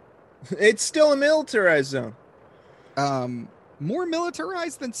a militarized zone. More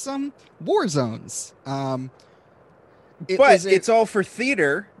militarized than some war zones. It's all for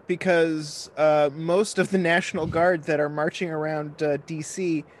theater because most of the National Guard that are marching around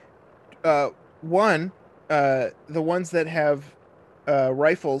DC, the ones that have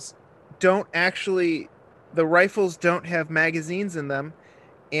rifles, the rifles don't have magazines in them,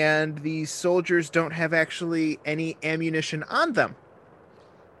 and the soldiers don't have actually any ammunition on them.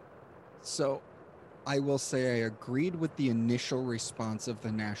 So I will say I agreed with the initial response of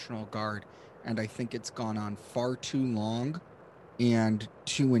the National Guard, and I think it's gone on far too long and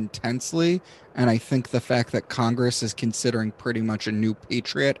too intensely. And I think the fact that Congress is considering pretty much a new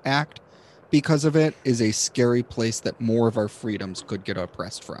Patriot Act because of it is a scary place that more of our freedoms could get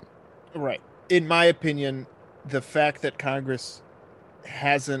oppressed from. Right. In my opinion, the fact that Congress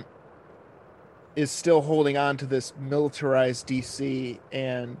is still holding on to this militarized DC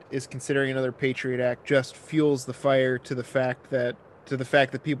and is considering another Patriot Act just fuels the fire to the fact that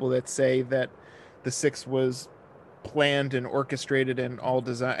people that say that the 6th was planned and orchestrated and all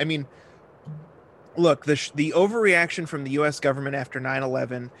designed. I mean, look, the overreaction from the U.S. government after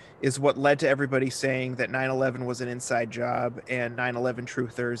 9/11 is what led to everybody saying that 9/11 was an inside job and 9/11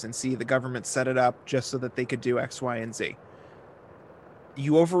 truthers, and see, the government set it up just so that they could do X, Y, and Z.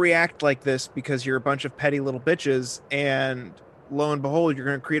 You overreact like this because you're a bunch of petty little bitches, and lo and behold, you're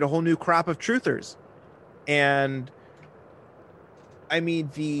going to create a whole new crop of truthers. And I mean,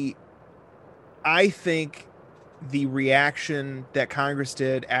 I think the reaction that Congress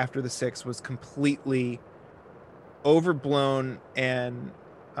did after the 6th was completely overblown and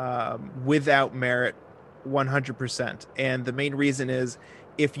without merit, 100%. And the main reason is,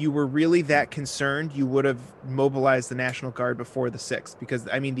 if you were really that concerned, you would have mobilized the National Guard before the 6th. Because,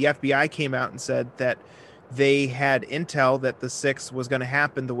 I mean, the FBI came out and said that they had intel that the 6th was going to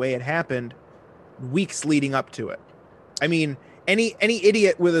happen the way it happened weeks leading up to it. I mean, any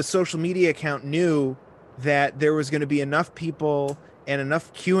idiot with a social media account knew that there was going to be enough people and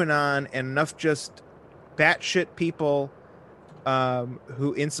enough QAnon and enough just batshit people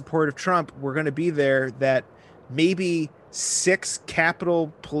who in support of Trump were going to be there, that maybe 6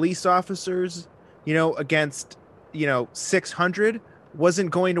 Capitol police officers, against, 600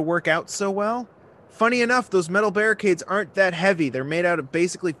 wasn't going to work out so well. Funny enough, those metal barricades aren't that heavy. They're made out of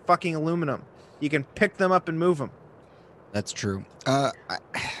basically fucking aluminum. You can pick them up and move them. That's true.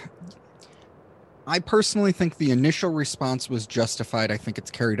 I personally think the initial response was justified. I think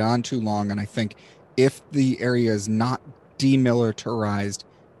it's carried on too long, and I think if the area is not demilitarized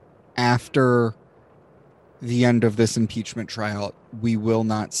after the end of this impeachment trial, we will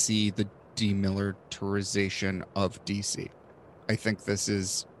not see the demilitarization of DC. I think this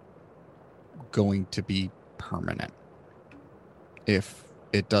is going to be permanent. if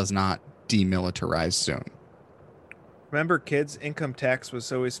it does not demilitarize soon. Remember, kids, income tax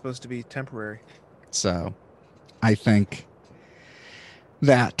was always supposed to be temporary. So I think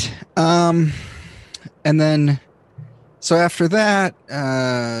that. And then, so after that,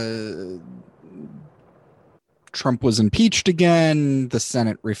 Trump was impeached again. The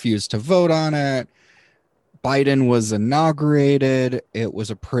Senate refused to vote on it. Biden was inaugurated. It was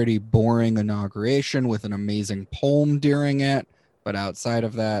a pretty boring inauguration with an amazing poem during it. But outside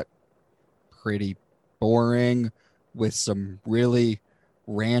of that, pretty boring with some really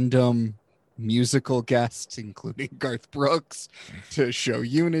random musical guests, including Garth Brooks, to show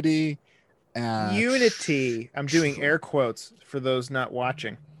unity. Unity. I'm doing air quotes for those not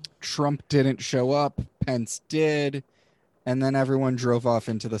watching. Trump didn't show up. Pence did. And then everyone drove off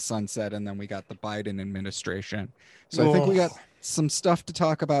into the sunset. And then we got the Biden administration. So I think we got some stuff to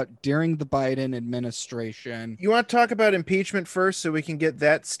talk about during the Biden administration. You want to talk about impeachment first so we can get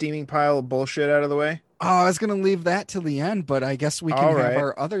that steaming pile of bullshit out of the way? Oh, I was going to leave that till the end, but I guess we can All have right.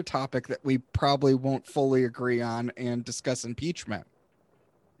 our other topic that we probably won't fully agree on and discuss impeachment.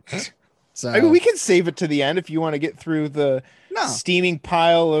 So I mean, we can save it to the end if you want to get through the no. steaming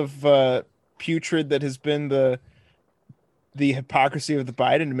pile of putrid that has been the hypocrisy of the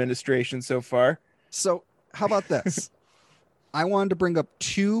Biden administration so far. So how about this? I wanted to bring up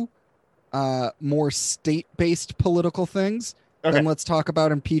two more state-based political things. Okay. Then let's talk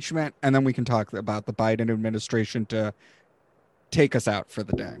about impeachment, and then we can talk about the Biden administration to take us out for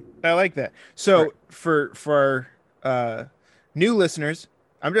the day. I like that. So Right. for our new listeners,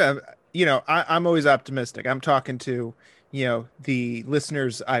 I'm always optimistic. I'm talking to, the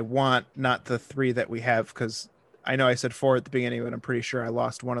listeners I want, not the 3 that we have, because I know I said 4 at the beginning, but I'm pretty sure I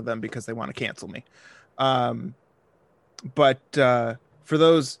lost one of them because they want to cancel me. But for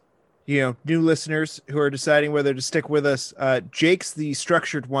those, new listeners who are deciding whether to stick with us, Jake's the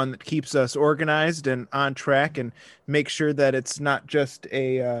structured one that keeps us organized and on track and makes sure that it's not just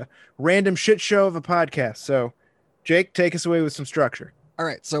a random shit show of a podcast. So, Jake, take us away with some structure. All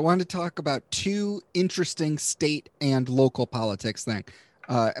right, so I wanted to talk about 2 interesting state and local politics thing.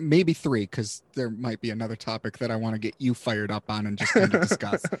 Maybe 3, because there might be another topic that I want to get you fired up on and just kind of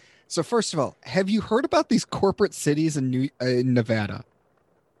discuss. So first of all, have you heard about these corporate cities in Nevada?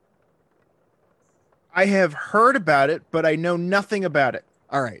 I have heard about it, but I know nothing about it.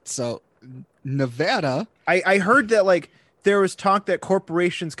 All right, so Nevada. I heard that there was talk that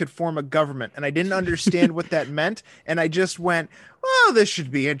corporations could form a government, and I didn't understand what that meant, and I just went, "Well, this should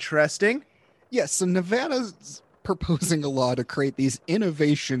be interesting." Yes, so Nevada's proposing a law to create these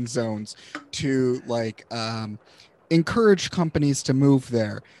innovation zones to encourage companies to move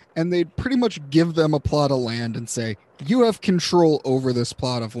there. And they'd pretty much give them a plot of land and say, you have control over this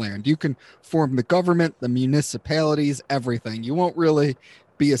plot of land. You can form the government, the municipalities, everything. You won't really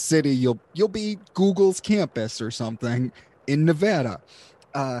be a city. You'll be Google's campus or something in Nevada.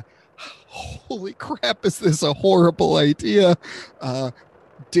 Holy crap, is this a horrible idea?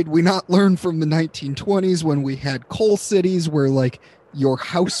 Did we not learn from the 1920s when we had coal cities where your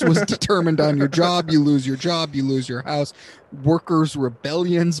house was determined on your job, you lose your house, workers'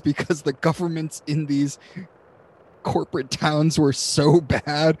 rebellions because the governments in these corporate towns were so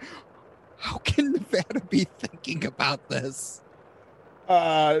bad? How can Nevada be thinking about this?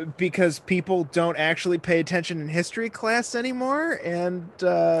 Because people don't actually pay attention in history class anymore, and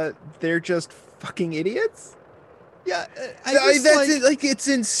they're just fucking idiots. Yeah, it's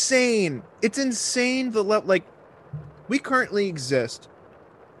insane. It's insane. We currently exist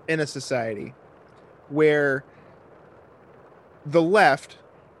in a society where the left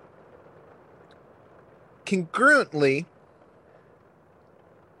congruently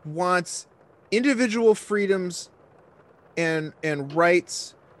wants individual freedoms and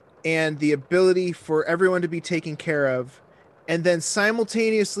rights and the ability for everyone to be taken care of, and then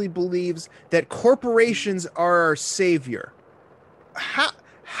simultaneously believes that corporations are our savior.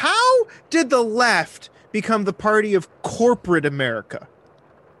 How did the left become the party of corporate America?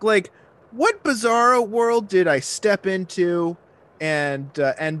 What bizarro world did I step into and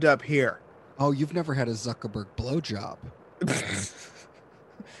end up here? Oh, you've never had a Zuckerberg blowjob.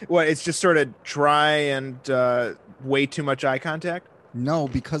 What, it's just sort of dry and way too much eye contact? No,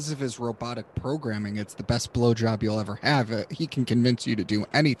 because of his robotic programming, it's the best blowjob you'll ever have. He can convince you to do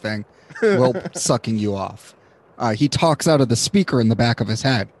anything while sucking you off. He talks out of the speaker in the back of his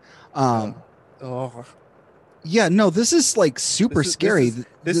head. Yeah, no, this is super scary.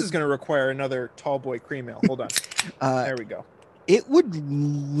 This is going to require another tall boy cream ale. Hold on. There we go. It would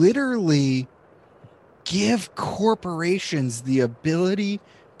literally give corporations the ability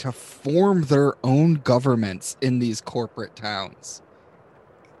to form their own governments in these corporate towns.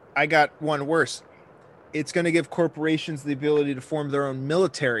 I got one worse. It's going to give corporations the ability to form their own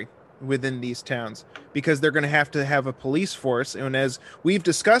military within these towns, because they're going to have a police force. And as we've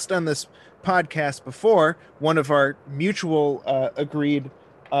discussed on this podcast before, one of our mutual agreed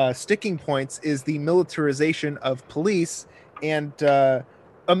sticking points is the militarization of police. And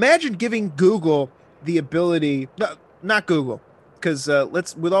imagine giving Google the ability, not Google, because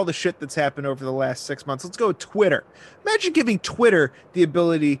with all the shit that's happened over the last 6 months, let's go with Twitter. Imagine giving Twitter the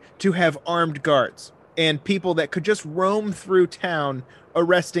ability to have armed guards and people that could just roam through town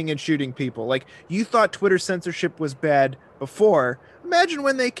arresting and shooting people. Like, you thought Twitter censorship was bad before. Imagine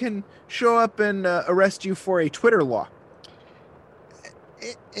when they can show up and arrest you for a Twitter law.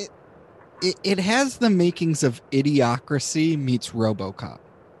 It has the makings of Idiocracy meets RoboCop.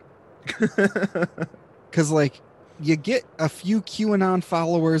 Because, like, you get a few QAnon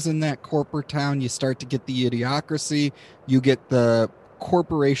followers in that corporate town, you start to get the Idiocracy, you get the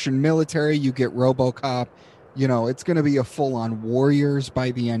corporation military, you get RoboCop. You know, it's going to be a full-on Warriors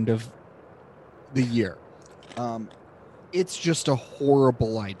by the end of the year. It's just a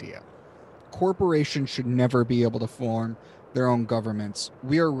horrible idea. Corporations should never be able to form their own governments.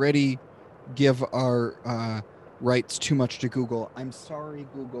 We already give our rights too much to Google. I'm sorry,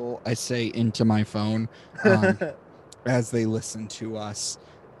 Google, I say into my phone as they listen to us.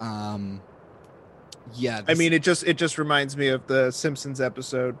 Yeah, I mean, it just reminds me of the Simpsons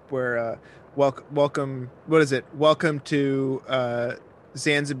episode where welcome, what is it? Welcome to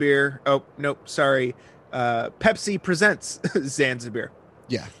Zanzibar. Oh, nope, sorry. Pepsi presents Zanzibar.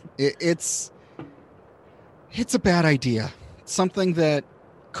 Yeah, it's a bad idea. Something that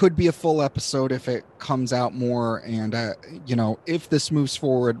could be a full episode if it comes out more. And, you know, if this moves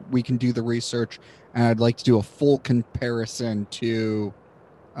forward, we can do the research. And I'd like to do a full comparison to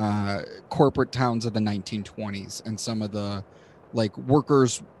corporate towns of the 1920s and some of the, like,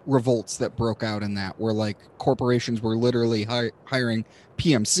 workers' revolts that broke out in that, where, like, corporations were literally hiring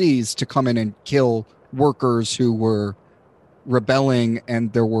PMCs to come in and kill workers who were rebelling,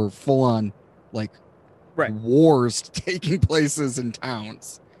 and there were full-on, like, wars taking places in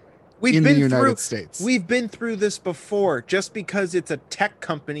towns in the United States. We've been through this before. Just because it's a tech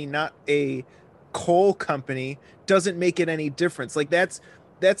company, not a coal company, doesn't make it any difference. Like, that's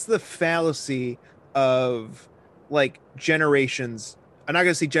the fallacy of, like, generations. I'm not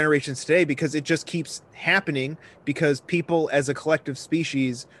going to say generations today, because it just keeps happening because people as a collective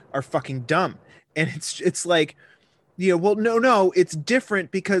species are fucking dumb. And it's like, you know, well, no, it's different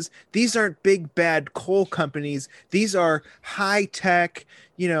because these aren't big bad coal companies. These are high tech,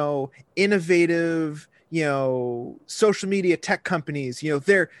 you know, innovative, you know, social media tech companies. You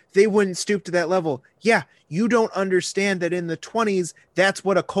know, they wouldn't stoop to that level. Yeah, you don't understand that in the 1920s, that's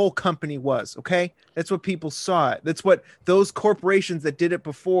what a coal company was. Okay, that's what people saw it. That's what those corporations that did it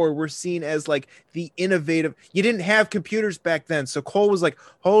before were seen as, like, the innovative. You didn't have computers back then, so coal was like,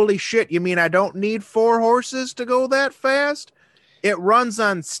 holy shit, you mean I don't need 4 horses to go that fast? It runs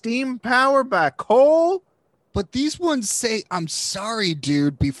on steam power by coal? But these ones say, I'm sorry,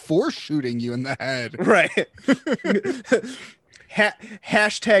 dude, before shooting you in the head. Right.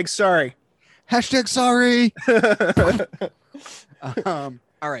 Hashtag sorry. Hashtag sorry.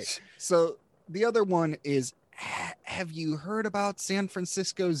 All right. So the other one is, have you heard about San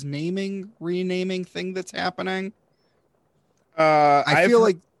Francisco's renaming thing that's happening? I feel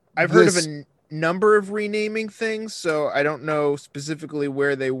like I've heard of a number of renaming things, so I don't know specifically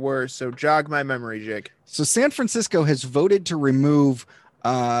where they were. So jog my memory, Jake. So San Francisco has voted to remove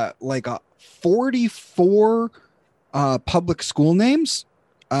like 44 public school names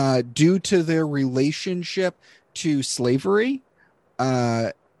due to their relationship to slavery.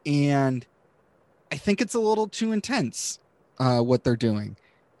 And I think it's a little too intense what they're doing.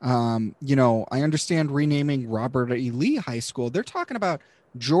 You know, I understand renaming Robert E. Lee High School. They're talking about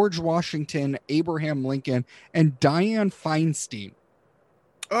George Washington, Abraham Lincoln, and Dianne Feinstein.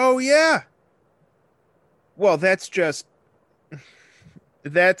 Oh, yeah. Well, that's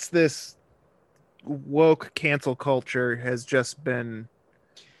this woke cancel culture has just been,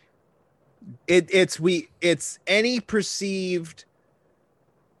 it's any perceived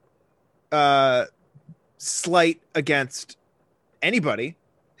slight against anybody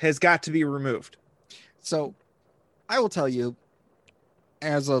has got to be removed. So I will tell you,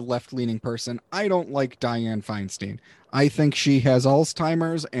 as a left-leaning person, I don't like Dianne Feinstein. I think she has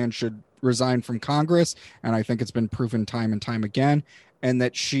Alzheimer's and should resign from Congress, and I think it's been proven time and time again, and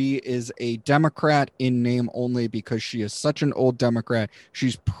that she is a Democrat in name only because she is such an old Democrat.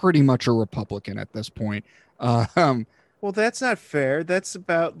 She's pretty much a Republican at this point. Well, that's not fair. That's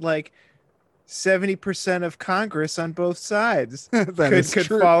about like 70% of Congress on both sides could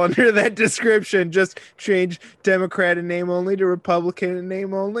true. fall under that description. Just change Democrat in name only to Republican in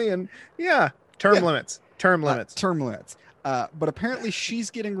name only, and term limits. Term limits. But apparently she's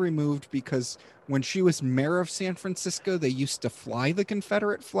getting removed because when she was mayor of San Francisco, they used to fly the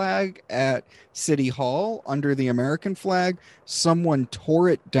Confederate flag at City Hall under the American flag. Someone tore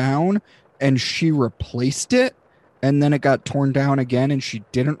it down and she replaced it. And then it got torn down again and she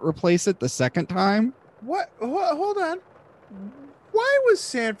didn't replace it the second time. What? Hold on. Why was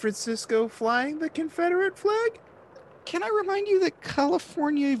San Francisco flying the Confederate flag? Can I remind you that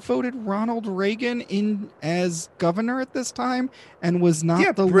California voted Ronald Reagan in as governor at this time and was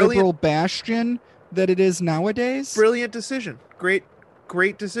not the liberal bastion that it is nowadays? Brilliant decision. Great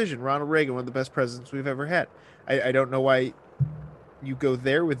decision. Ronald Reagan, one of the best presidents we've ever had. I don't know why you go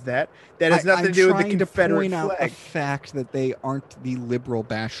there with that. That has nothing to do with the Confederate flag. I'm trying to point out the fact that they aren't the liberal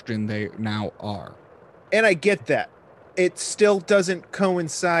bastion they now are. And I get that. It still doesn't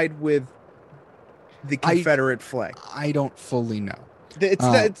coincide with the Confederate flag. I don't fully know. They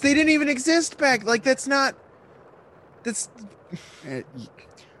didn't even exist back. Like, that's not... That's...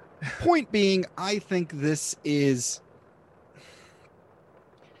 Point being, I think this is...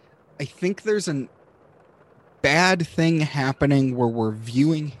 I think there's a bad thing happening where we're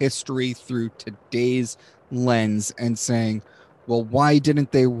viewing history through today's lens and saying, well, why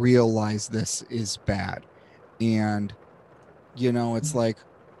didn't they realize this is bad? And, you know, it's like...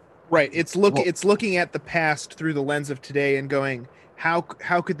 Right. It's looking at the past through the lens of today and going, how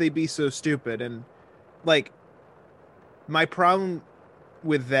could they be so stupid? And like, my problem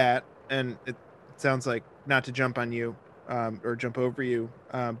with that, and it sounds like not to jump on you or jump over you,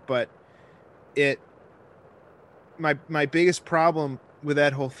 but my biggest problem with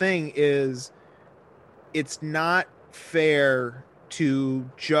that whole thing is it's not fair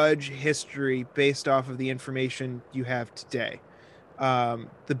to judge history based off of the information you have today.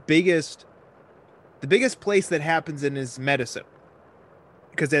 The biggest place that happens in is medicine,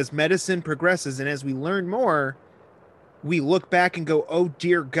 because as medicine progresses and as we learn more, we look back and go, oh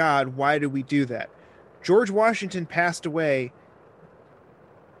dear God, why did we do that? George Washington passed away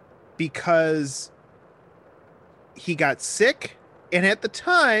because he got sick, and at the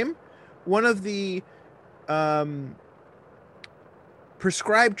time, one of the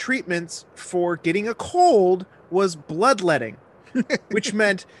prescribed treatments for getting a cold was bloodletting. Which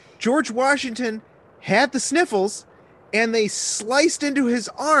meant George Washington had the sniffles and they sliced into his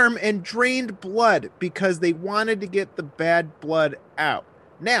arm and drained blood because they wanted to get the bad blood out.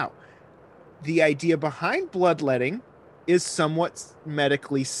 Now, the idea behind bloodletting is somewhat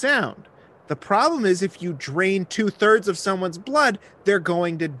medically sound. The problem is if you drain 2/3 of someone's blood, they're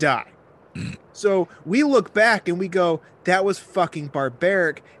going to die. So we look back and we go, that was fucking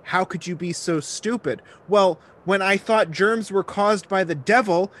barbaric. How could you be so stupid? Well, when I thought germs were caused by the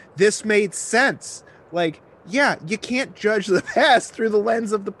devil, this made sense. Like, yeah, you can't judge the past through the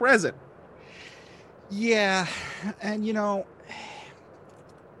lens of the present. Yeah, and you know,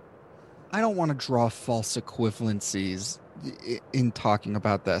 I don't want to draw false equivalencies in talking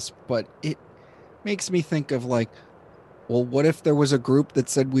about this, but it makes me think of like, well, what if there was a group that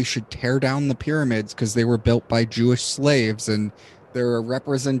said we should tear down the pyramids because they were built by Jewish slaves and they're a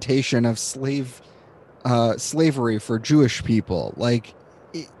representation of slavery for Jewish people? Like,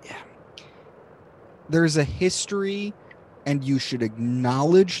 there's a history and you should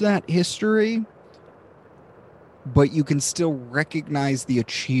acknowledge that history, but you can still recognize the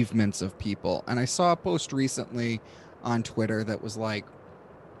achievements of people. And I saw a post recently on Twitter that was like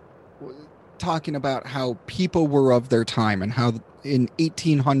talking about how people were of their time and how in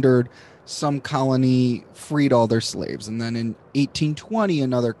 1800 some colony freed all their slaves, and then in 1820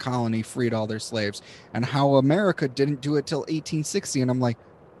 another colony freed all their slaves, and how America didn't do it till 1860. And I'm like,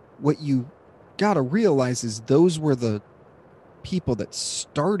 what you gotta realize is those were the people that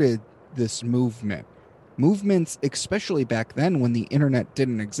started this movement. Movements, especially back then when the internet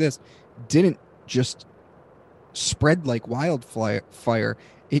didn't exist, didn't just spread like wildfire.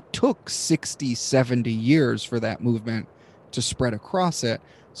 It took 60, 70 years for that movement to spread across it.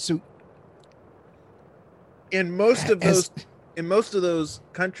 So in most of those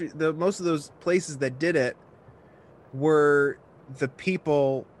countries, most of those places that did it were the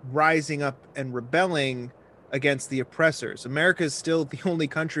people rising up and rebelling against the oppressors. America is still the only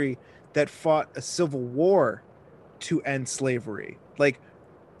country that fought a civil war to end slavery. Like,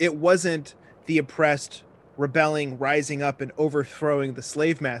 it wasn't the oppressed rebelling, rising up and overthrowing the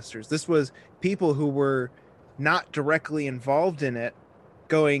slave masters. This was people who were not directly involved in it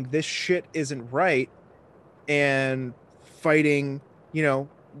going, this shit isn't right, and fighting,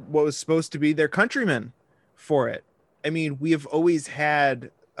 what was supposed to be their countrymen for it. I mean, we have always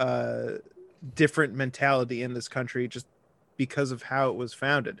had a different mentality in this country just because of how it was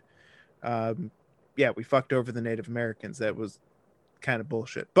founded. We fucked over the Native Americans. That was kind of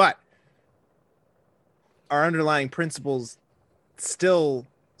bullshit. But our underlying principles still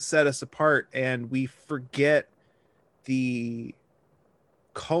set us apart, and we forget the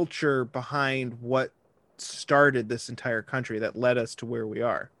culture behind what started this entire country that led us to where we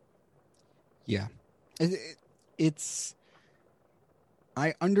are. Yeah.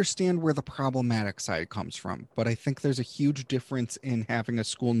 I understand where the problematic side comes from, but I think there's a huge difference in having a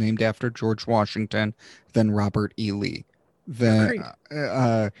school named after George Washington than Robert E. Lee.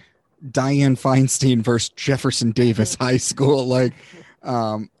 Dianne Feinstein versus Jefferson Davis High School.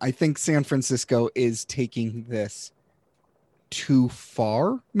 I think San Francisco is taking this too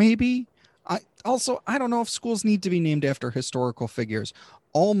far, maybe. I don't know if schools need to be named after historical figures.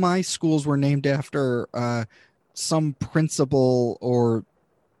 All my schools were named after some principal or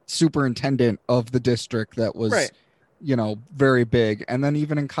superintendent of the district that was, right, very big. And then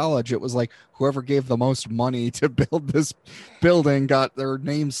even in college, it was like whoever gave the most money to build this building got their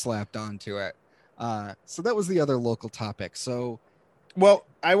name slapped onto it. So that was the other local topic. So, well,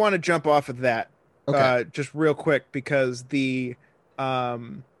 I want to jump off of that okay. Just real quick, because the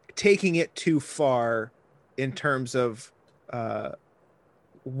taking it too far in terms of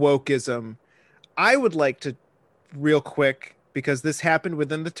wokeism, I would like to real quick, because this happened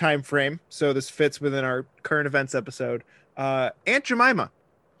within the time frame, so this fits within our current events episode. Aunt Jemima,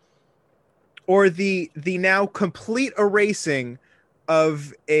 or the now complete erasing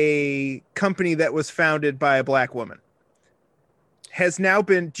of a company that was founded by a black woman, has now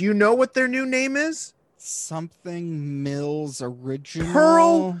been. Do you know what their new name is? Something Mills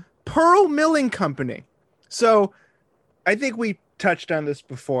Original. Pearl Milling Company. So, I think we touched on this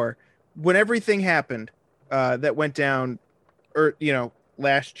before. When everything happened that went down,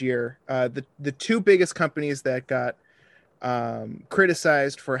 last year, the two biggest companies that got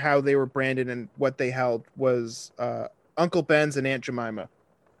criticized for how they were branded and what they held was Uncle Ben's and Aunt Jemima.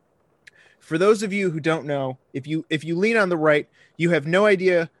 For those of you who don't know, if you lean on the right, you have no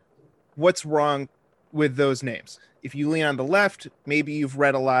idea what's wrong with those names. If you lean on the left, maybe you've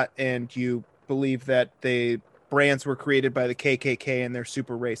read a lot and you believe that the brands were created by the KKK and they're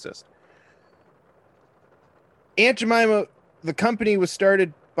super racist. Aunt Jemima, the company was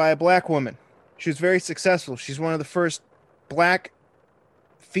started by a black woman. She was very successful. She's one of the first black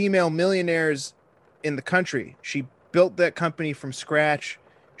female millionaires in the country. She built that company from scratch.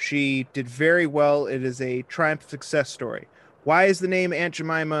 She did very well. It is a triumph success story. Why is the name Aunt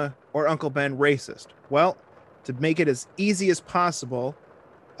Jemima or Uncle Ben racist? Well, to make it as easy as possible,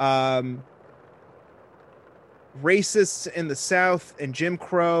 racists in the South and Jim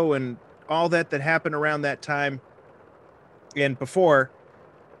Crow and all that happened around that time and before,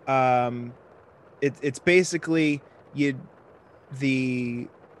 it's basically the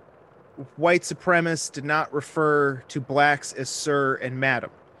white supremacists did not refer to blacks as sir and madam,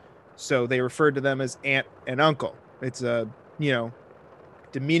 so they referred to them as aunt and uncle. It's a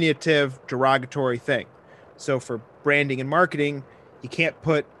diminutive, derogatory thing. So for branding and marketing, you can't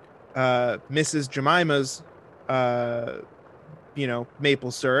put Mrs. Jemima's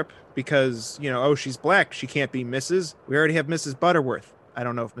maple syrup, because she's black, she can't be Mrs. We already have Mrs. Butterworth. I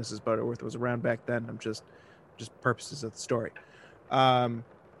don't know if Mrs. Butterworth was around back then. I'm just purposes of the story. Aunt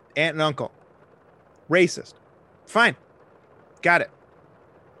and uncle, racist. Fine, got it.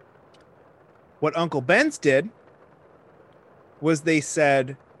 What Uncle Ben's did was they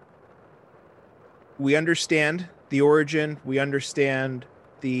said, we understand the origin, we understand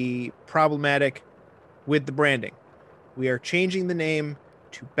the problematic with the branding. We are changing the name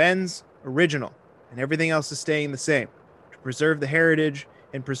to Ben's Original, and everything else is staying the same to preserve the heritage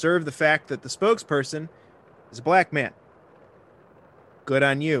and preserve the fact that the spokesperson is a black man. Good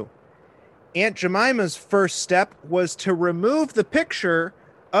on you. Aunt Jemima's first step was to remove the picture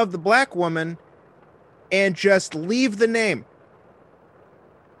of the black woman and just leave the name,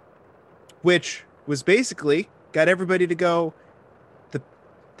 which was basically got everybody to go,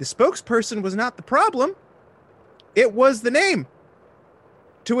 the spokesperson was not the problem. It was the name.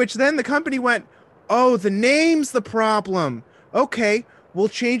 To which then the company went, oh, the name's the problem. Okay, we'll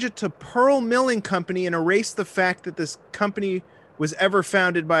change it to Pearl Milling Company and erase the fact that this company was ever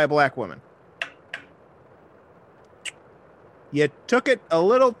founded by a black woman. You took it a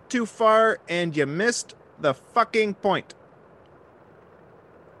little too far and you missed the fucking point.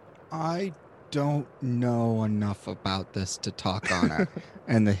 I don't know enough about this to talk on it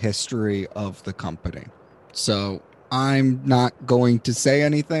and the history of the company. So I'm not going to say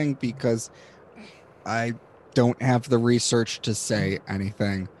anything because I don't have the research to say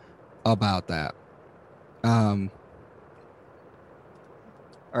anything about that. All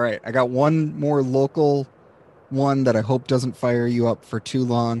right, I got one more local one that I hope doesn't fire you up for too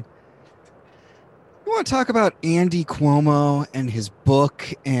long. I want to talk about Andy Cuomo and his book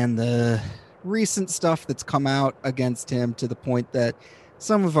and the recent stuff that's come out against him, to the point that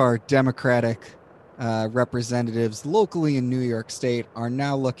some of our Democratic representatives locally in New York State are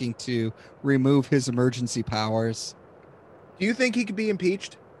now looking to remove his emergency powers. Do you think he could be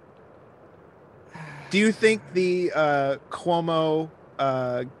impeached? Do you think the Cuomo,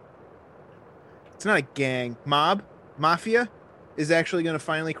 it's not a gang, mafia, is actually going to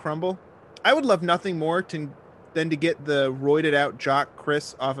finally crumble? I would love nothing more than to get the roided out jock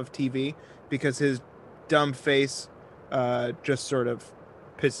Chris off of TV, because his dumb face just sort of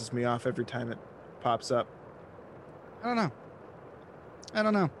pisses me off every time it pops up. I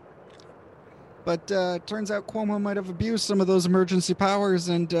don't know. But turns out Cuomo might have abused some of those emergency powers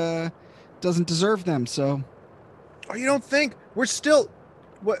and doesn't deserve them. So, Oh, you don't think we're still?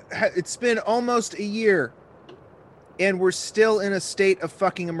 It's been almost a year, and we're still in a state of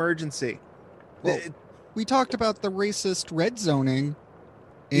fucking emergency. Well, we talked about the racist red zoning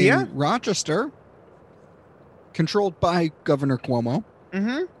in Rochester, controlled by Governor Cuomo.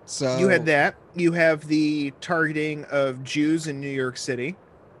 Mm-hmm. So you had that. You have the targeting of Jews in New York City.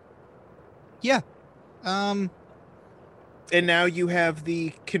 Yeah. And now you have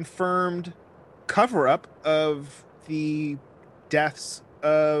the confirmed cover-up of the deaths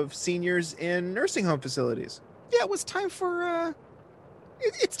of seniors in nursing home facilities. Yeah, it was time for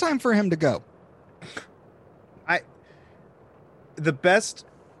it's time for him to go. The best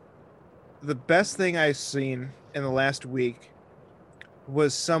thing I've seen in the last week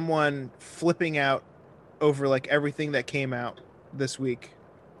was someone flipping out over like everything that came out this week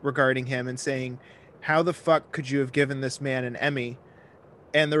regarding him and saying, how the fuck could you have given this man an Emmy?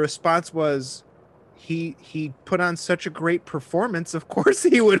 And the response was, he put on such a great performance, of course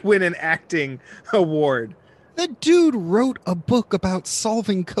he would win an acting award. The dude wrote a book about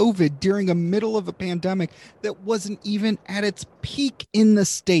solving COVID during a middle of a pandemic that wasn't even at its peak in the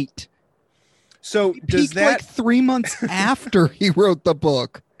state. So It does peaked that like 3 months after he wrote the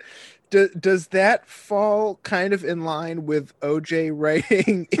book? does that fall kind of in line with OJ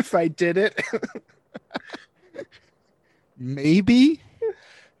writing If I Did It? Maybe.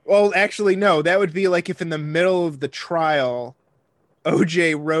 Well, actually, no. That would be like if in the middle of the trial,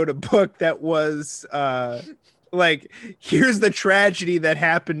 OJ wrote a book that was like, here's the tragedy that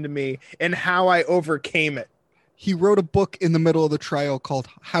happened to me and how I overcame it. He wrote a book in the middle of the trial called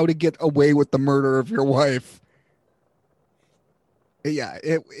How to Get Away with the Murder of Your Wife. Yeah,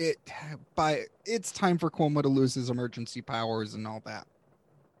 it's time for Cuomo to lose his emergency powers and all that.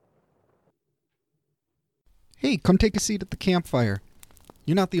 Hey, come take a seat at the campfire.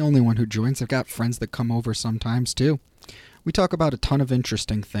 You're not the only one who joins. I've got friends that come over sometimes, too. We talk about a ton of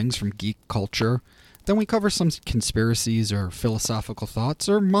interesting things from geek culture. Then we cover some conspiracies or philosophical thoughts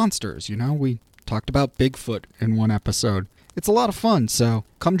or monsters, you know? We talked about Bigfoot in one episode. It's a lot of fun, so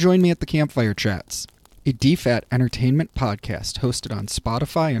come join me at the Campfire Chats, a DFAT entertainment podcast hosted on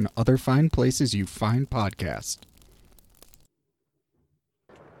Spotify and other fine places you find podcasts.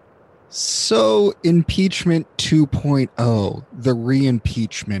 So, impeachment 2.0, the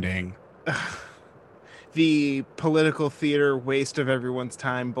re-impeachmenting. The political theater waste of everyone's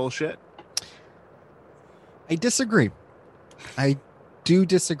time bullshit. I disagree. I do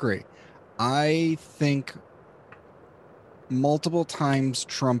disagree. I think multiple times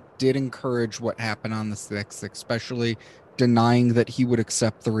Trump did encourage what happened on the 6th, especially denying that he would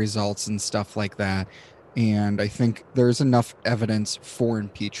accept the results and stuff like that. And I think there's enough evidence for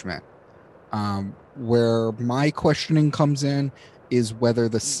impeachment. Where my questioning comes in is whether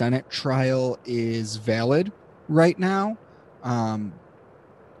the Senate trial is valid right now. And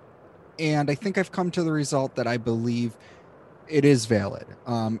I think I've come to the result that I believe it is valid.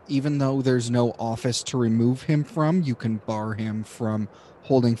 Even though there's no office to remove him from, you can bar him from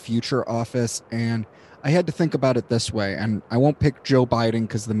holding future office. And I had to think about it this way, and I won't pick Joe Biden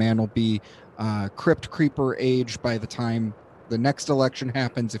because the man will be crypt creeper age by the time the next election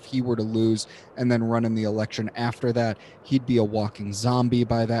happens. If he were to lose and then run in the election after that, he'd be a walking zombie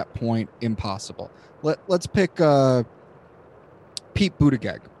by that point. Impossible. Let's pick Pete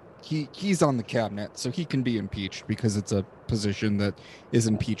Buttigieg. He's on the cabinet, so he can be impeached because it's a position that is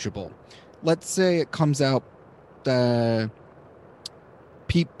impeachable. Let's say it comes out that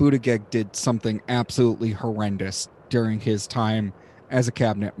Pete Buttigieg did something absolutely horrendous during his time as a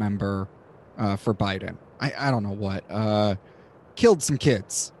cabinet member for Biden. I don't know what, killed some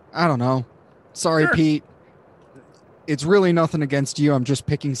kids. I don't know. Sorry, Sure. Pete. It's really nothing against you. I'm just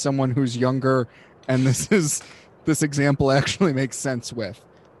picking someone who's younger, and this example actually makes sense with.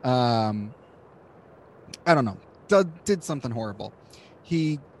 I don't know. Did something horrible.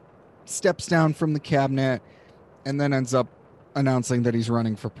 He steps down from the cabinet and then ends up announcing that he's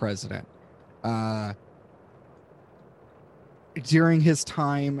running for president. During his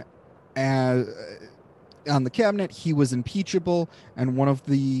time on the cabinet, he was impeachable, and one of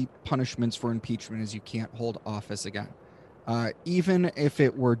the punishments for impeachment is you can't hold office again. Even if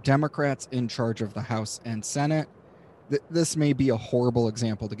it were Democrats in charge of the House and Senate, this may be a horrible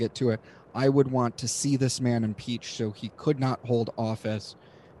example to get to it. I would want to see this man impeached so he could not hold office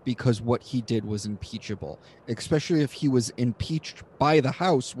because what he did was impeachable, especially if he was impeached by the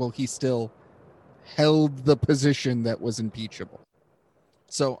House while he still held the position that was impeachable.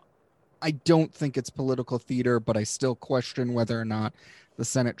 So I don't think it's political theater, but I still question whether or not the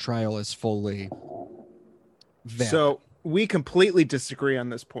Senate trial is fully valid. So we completely disagree on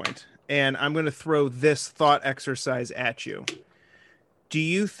this point, and I'm going to throw this thought exercise at you. Do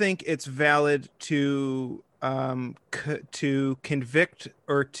you think it's valid to convict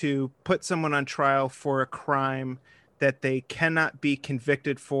or to put someone on trial for a crime that they cannot be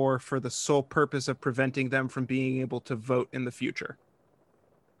convicted for the sole purpose of preventing them from being able to vote in the future?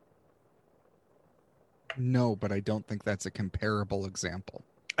 No, but I don't think that's a comparable example.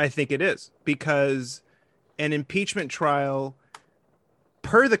 I think it is, because an impeachment trial,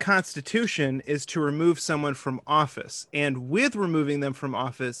 per the Constitution, is to remove someone from office. And with removing them from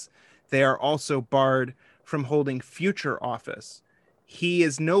office, they are also barred from holding future office. He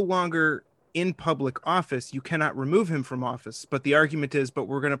is no longer in public office. You cannot remove him from office. But the argument is, but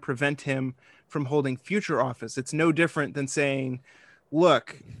we're going to prevent him from holding future office. It's no different than saying,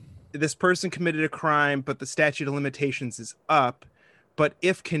 look, this person committed a crime, but the statute of limitations is up. But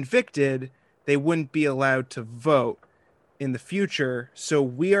if convicted, they wouldn't be allowed to vote in the future. So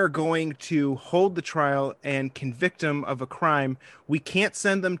we are going to hold the trial and convict them of a crime. We can't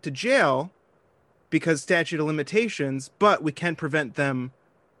send them to jail because statute of limitations, but we can prevent them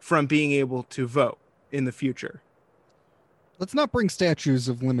from being able to vote in the future. Let's not bring statutes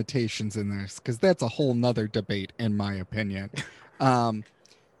of limitations in this, because that's a whole nother debate, in my opinion. But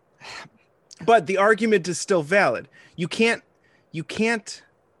the argument is still valid. You can't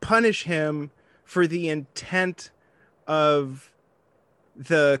punish him for the intent of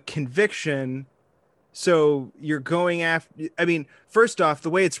the conviction. So you're going after, I mean, first off, the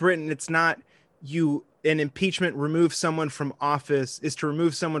way it's written, it's not an impeachment remove someone from office is to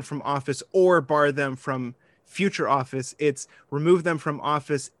remove someone from office or bar them from future office. It's remove them from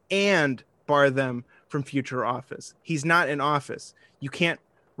office and bar them from future office. He's not in office. You can't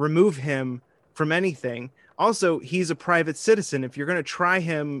remove him from anything. Also, he's a private citizen. If you're going to try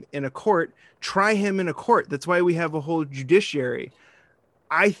him in a court, try him in a court. That's why we have a whole judiciary.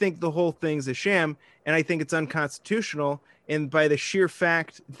 I think the whole thing's a sham, and I think it's unconstitutional. And by the sheer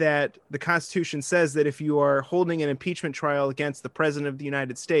fact that the Constitution says that if you are holding an impeachment trial against the President of the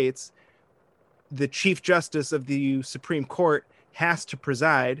United States, the Chief Justice of the Supreme Court has to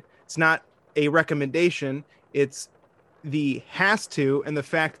preside. It's not a recommendation. It's the has to, and the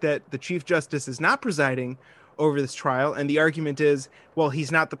fact that the Chief Justice is not presiding over this trial, and the argument is, well,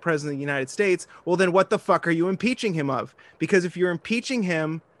 he's not the President of the United States. Well, then what the fuck are you impeaching him of? Because if you're impeaching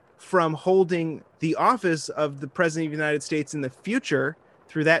him from holding the office of the President of the United States in the future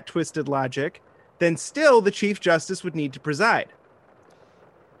through that twisted logic, then still the Chief Justice would need to preside.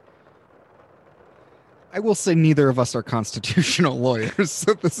 I will say neither of us are constitutional lawyers,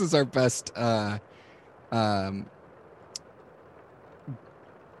 so this is our best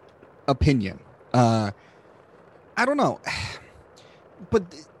opinion. I don't know, but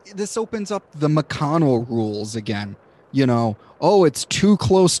this opens up the McConnell rules again. You know, oh, it's too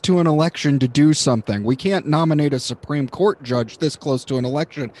close to an election to do something. We can't nominate a Supreme Court judge this close to an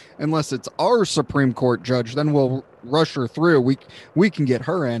election unless it's our Supreme Court judge. Then we'll rush her through. We can get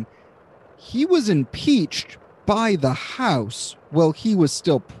her in. He was impeached by the House while he was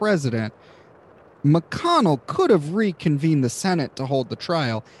still president. McConnell could have reconvened the Senate to hold the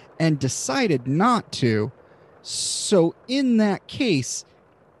trial and decided not to. So in that case,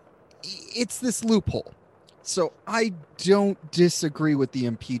 it's this loophole. So I don't disagree with the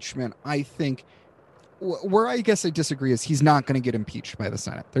impeachment. I think where I guess I disagree is he's not going to get impeached by the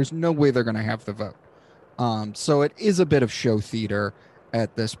Senate. There's no way they're going to have the vote. So it is a bit of show theater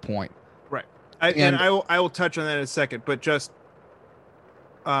at this point. Right. I will touch on that in a second, but just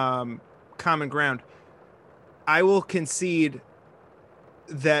common ground. I will concede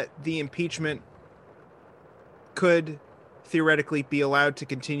that the impeachment could theoretically be allowed to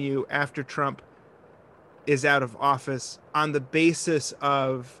continue after Trump is out of office on the basis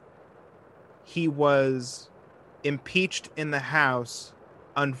of he was impeached in the House.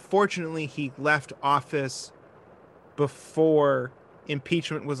 Unfortunately, he left office before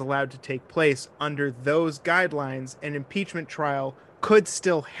impeachment was allowed to take place. Under those guidelines, an impeachment trial could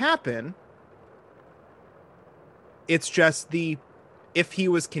still happen. It's just if he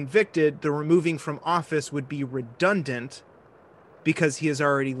was convicted, the removing from office would be redundant because he has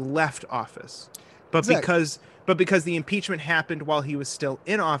already left office. But Exactly. because the impeachment happened while he was still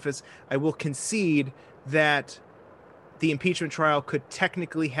in office, I will concede that the impeachment trial could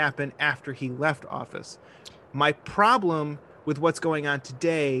technically happen after he left office. My problem with what's going on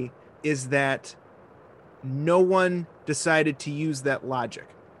today is that no one decided to use that logic.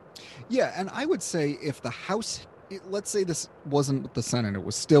 Yeah, and I would say if the House, let's say this wasn't with the Senate, it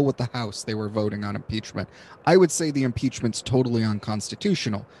was still with the House, they were voting on impeachment, I would say the impeachment's totally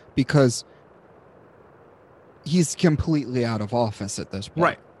unconstitutional because he's completely out of office at this point.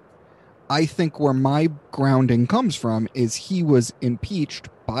 Right. I think where my grounding comes from is he was impeached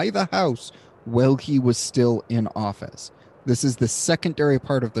by the House while he was still in office. This is the secondary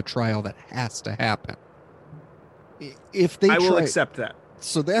part of the trial that has to happen. If they I will accept that.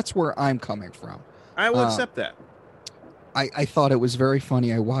 So that's where I'm coming from. I will accept that. I thought it was very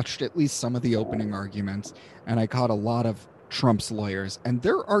funny. I watched at least some of the opening arguments, and I caught a lot of Trump's lawyers, and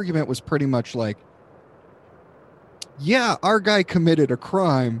their argument was pretty much like, yeah, our guy committed a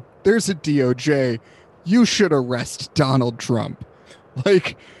crime. There's a DOJ. You should arrest Donald Trump.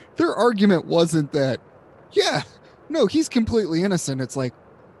 Like, their argument wasn't that, yeah, no, he's completely innocent. It's like,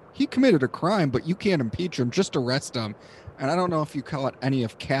 he committed a crime, but you can't impeach him. Just arrest him. And I don't know if you caught any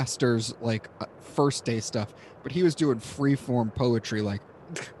of Castor's, like, first day stuff, but he was doing free-form poetry like,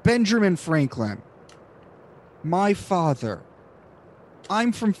 Benjamin Franklin, my father,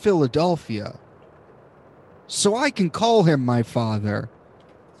 I'm from Philadelphia, so I can call him my father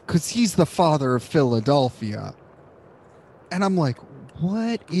because he's the father of Philadelphia. And I'm like,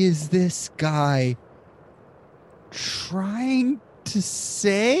 what is this guy trying to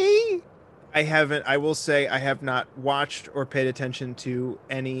say? I will say I have not watched or paid attention to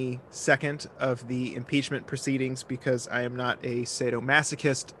any second of the impeachment proceedings because I am not a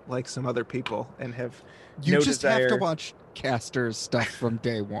sadomasochist like some other people and have You no just desire. have to watch Castor's stuff from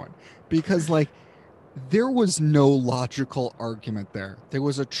day one because, like, there was no logical argument there. There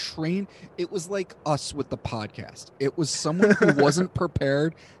was a train. It was like us with the podcast. It was someone who wasn't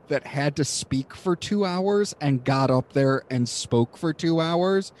prepared that had to speak for 2 hours and got up there and spoke for 2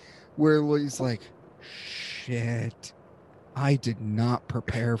 hours, where he's like, shit, I did not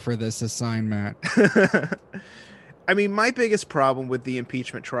prepare for this assignment. I mean, my biggest problem with the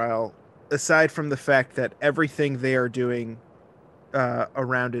impeachment trial, aside from the fact that everything they are doing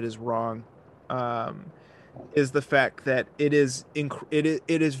around it is wrong, is the fact that it is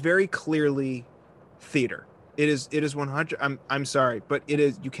very clearly theater. It is 100. I'm sorry, but it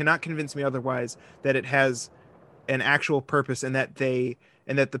is. You cannot convince me otherwise that it has an actual purpose and that the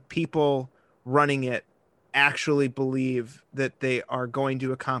people running it actually believe that they are going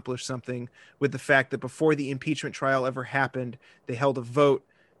to accomplish something. With the fact that before the impeachment trial ever happened, they held a vote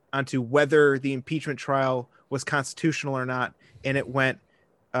onto whether the impeachment trial was constitutional or not, and it went.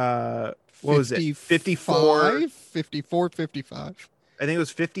 What was it? 54, 55. I think it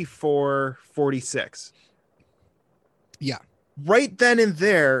was 54-46. Yeah. Right then and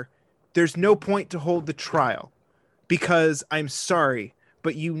there, there's no point to hold the trial because I'm sorry,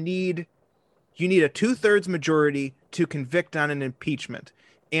 but you need a 2/3 majority to convict on an impeachment.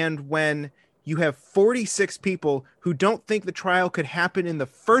 And when you have 46 people who don't think the trial could happen in the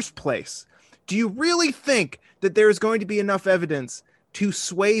first place, do you really think that there is going to be enough evidence to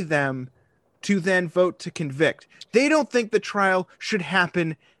sway them to then vote to convict? They don't think the trial should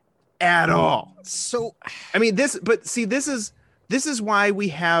happen at all. So, I mean, this is why we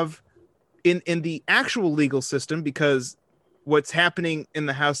have in the actual legal system, because what's happening in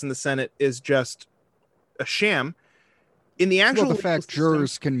the House and the Senate is just a sham. In the actual the fact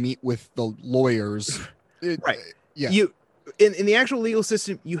jurors can meet with the lawyers, right? Yeah. In the actual legal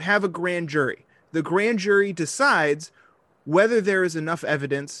system, you have a grand jury. The grand jury decides whether there is enough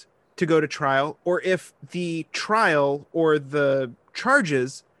evidence to go to trial, or if the trial or the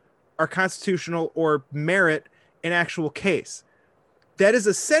charges are constitutional or merit an actual case. That is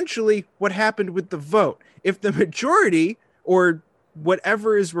essentially what happened with the vote. If the majority or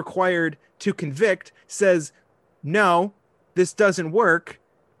whatever is required to convict says, no, this doesn't work,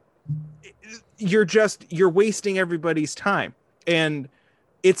 you're wasting everybody's time. And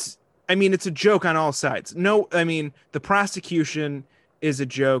I mean, it's a joke on all sides. No, I mean, the prosecution is a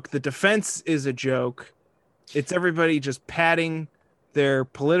joke. The defense is a joke. It's everybody just padding their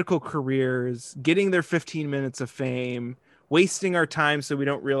political careers, getting their 15 minutes of fame, wasting our time so we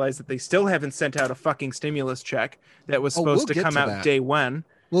don't realize that they still haven't sent out a fucking stimulus check that was supposed to come out day one.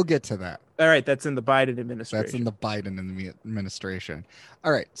 We'll get to that. All right, that's in the Biden administration. That's in the Biden administration.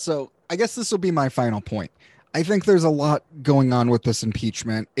 All right, so I guess this will be my final point. I think there's a lot going on with this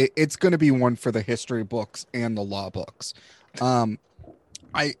impeachment. It's going to be one for the history books and the law books. I'm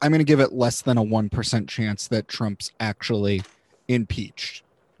going to give it less than a 1% chance that Trump's actually impeached.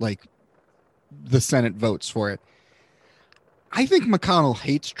 Like, the Senate votes for it. I think McConnell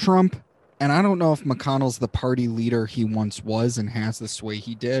hates Trump, and I don't know if McConnell's the party leader he once was and has the sway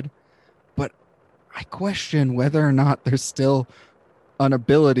he did, but I question whether or not there's still an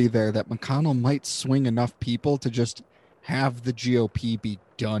ability there that McConnell might swing enough people to just have the GOP be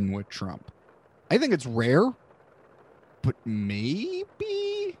done with Trump. I think it's rare, but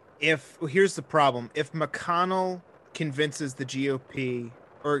maybe. Here's the problem. If McConnell convinces the GOP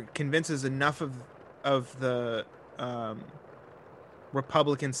or convinces enough of the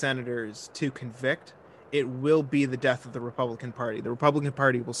Republican senators to convict, it will be the death of the Republican Party. The Republican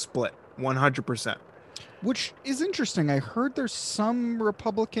Party will split 100%. Which is interesting. I heard there's some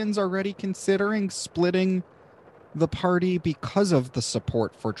Republicans already considering splitting the party because of the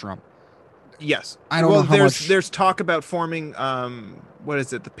support for Trump. Yes. I don't know how much... There's talk about forming, what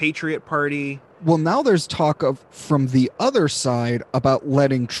is it, the Patriot Party? Well, now there's talk from the other side about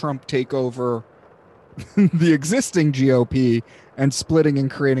letting Trump take over the existing GOP and splitting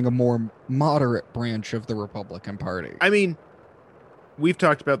and creating a more moderate branch of the Republican Party. I mean, we've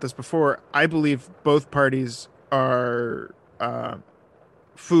talked about this before. I believe both parties are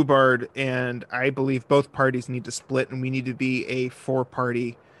foobarred, and I believe both parties need to split, and we need to be a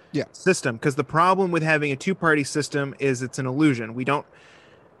four-party system. Because the problem with having a two-party system is it's an illusion.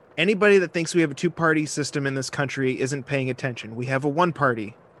 Anybody that thinks we have a two-party system in this country isn't paying attention. We have a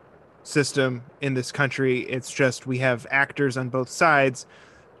one-party system in this country. It's just we have actors on both sides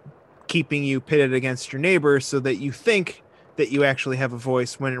keeping you pitted against your neighbor so that you think that you actually have a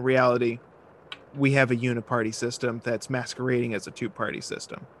voice, when in reality we have a uniparty system that's masquerading as a two-party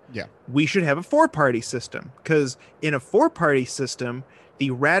system. Yeah. We should have a four-party system, because in a four-party system,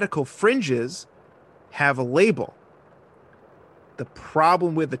 the radical fringes have a label. The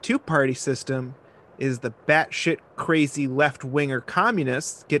problem with the two-party system is the batshit crazy left-winger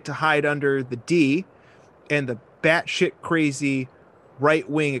communists get to hide under the D, and the batshit crazy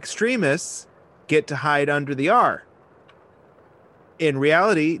right-wing extremists get to hide under the R. In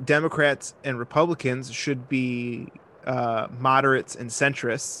reality, Democrats and Republicans should be moderates and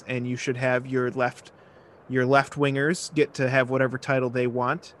centrists, and you should have your left-wingers get to have whatever title they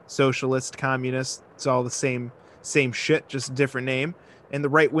want. Socialist, communist, it's all the same shit, just a different name. And the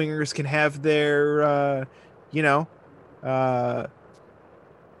right-wingers can have their,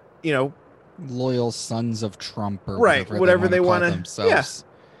 loyal sons of Trump or whatever they want to themselves. Yes.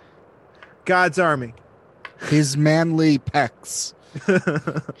 God's army. His manly pecs.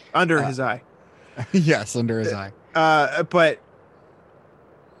 Under his eye. Yes, under his eye. But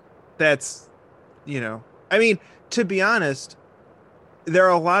that's, I mean, to be honest, there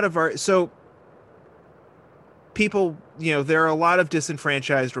are a lot of people, there are a lot of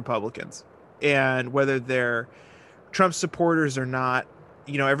disenfranchised Republicans, and whether they're Trump supporters or not,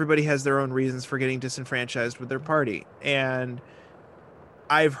 everybody has their own reasons for getting disenfranchised with their party. And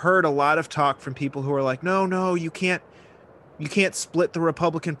I've heard a lot of talk from people who are like, no, you can't split the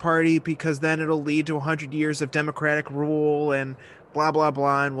Republican Party because then it'll lead to 100 years of Democratic rule and blah, blah,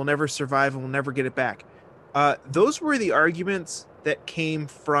 blah, and we'll never survive and we'll never get it back. Those were the arguments that came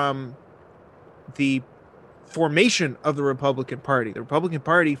from the formation of the Republican Party. The Republican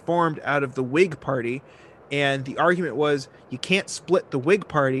Party formed out of the Whig Party, and the argument was you can't split the Whig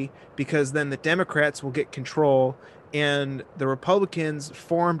Party because then the Democrats will get control, and the Republicans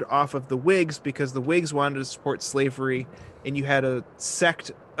formed off of the Whigs because the Whigs wanted to support slavery, and you had a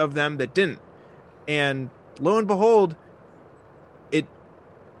sect of them that didn't. And lo and behold, it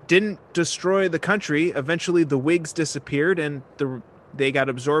didn't destroy the country. Eventually the Whigs disappeared, and they got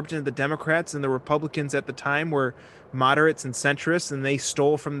absorbed into the Democrats, and the Republicans at the time were moderates and centrists, and they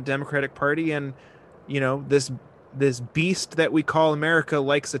stole from the Democratic Party. And, this beast that we call America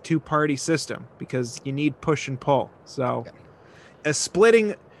likes a two-party system because you need push and pull. So a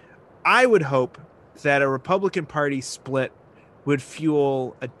splitting, I would hope that a Republican Party split would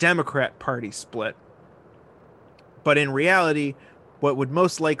fuel a Democrat Party split. But in reality, what would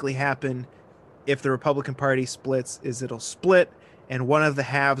most likely happen if the Republican Party splits is it'll split, and one of the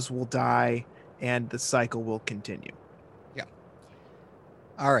halves will die, and the cycle will continue.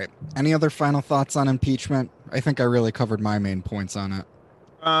 All right. Any other final thoughts on impeachment? I think I really covered my main points on it.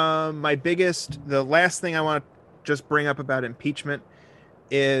 The last thing I want to just bring up about impeachment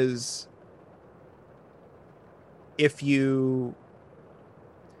is how do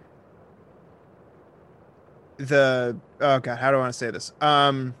I want to say this?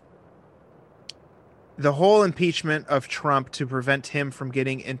 The whole impeachment of Trump to prevent him from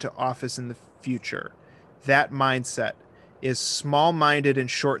getting into office in the future, that mindset is small-minded and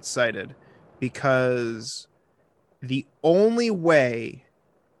short-sighted, because the only way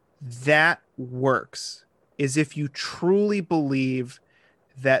that works is if you truly believe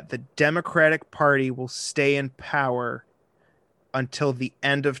that the Democratic Party will stay in power until the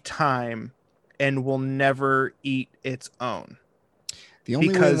end of time and will never eat its own. The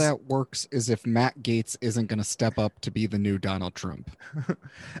only way that works is if Matt Gaetz isn't going to step up to be the new Donald Trump.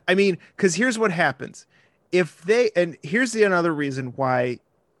 I mean, because here's what happens. Here's another reason why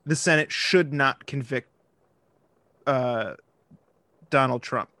the Senate should not convict Donald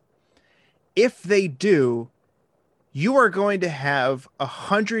Trump. If they do, you are going to have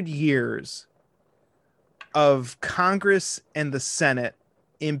 100 years of Congress and the Senate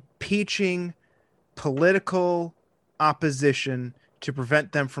impeaching political opposition to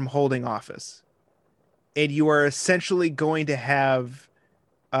prevent them from holding office. And you are essentially going to have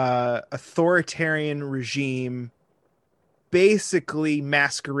authoritarian regime basically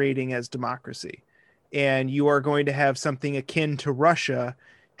masquerading as democracy. And you are going to have something akin to Russia,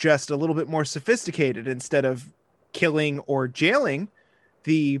 just a little bit more sophisticated. Instead of killing or jailing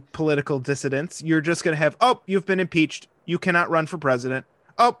the political dissidents, you're just going to have, oh, you've been impeached, you cannot run for president.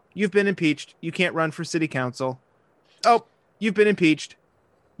 Oh, you've been impeached, you can't run for city council. Oh, you've been impeached,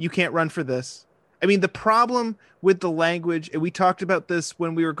 you can't run for this. I mean, the problem with the language, and we talked about this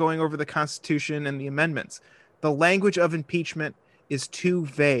when we were going over the Constitution and the amendments, the language of impeachment is too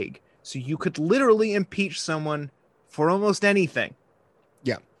vague. So you could literally impeach someone for almost anything.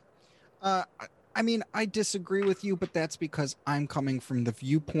 Yeah. I mean, I disagree with you, but that's because I'm coming from the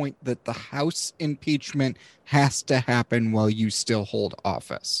viewpoint that the House impeachment has to happen while you still hold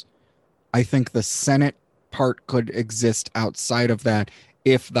office. I think the Senate part could exist outside of that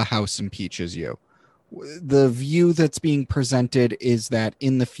if the House impeaches you. The view that's being presented is that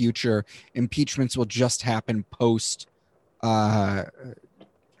in the future, impeachments will just happen post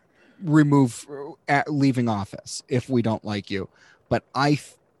leaving office if we don't like you. But I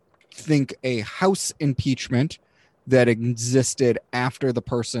think a House impeachment that existed after the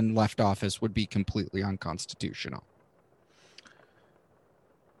person left office would be completely unconstitutional.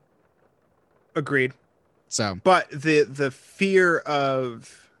 Agreed. So, but the fear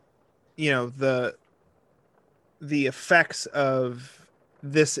of, the effects of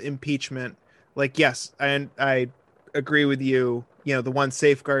this impeachment, like, yes, I agree with you. The one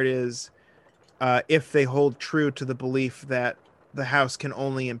safeguard is if they hold true to the belief that the House can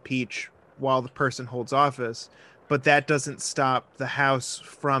only impeach while the person holds office, but that doesn't stop the House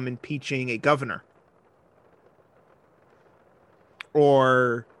from impeaching a governor.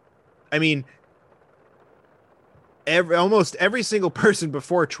 Or, I mean, almost every single person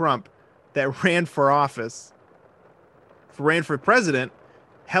before Trump that ran for president,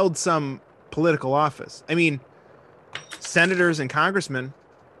 held some political office. I mean, senators and congressmen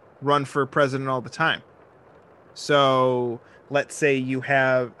run for president all the time. So let's say you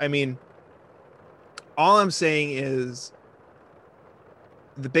have, all I'm saying is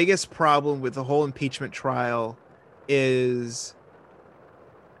the biggest problem with the whole impeachment trial is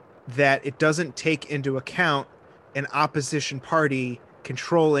that it doesn't take into account an opposition party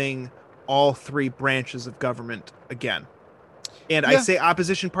controlling all three branches of government again. And I say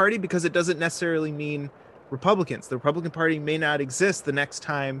opposition party because it doesn't necessarily mean Republicans. The Republican Party may not exist the next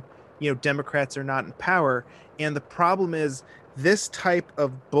time, Democrats are not in power. And the problem is this type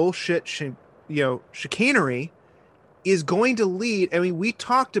of bullshit, chicanery is going to lead. I mean, we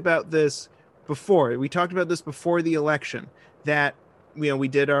talked about this before. We talked about this before the election, that, we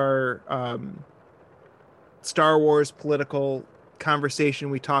did our Star Wars political conversation.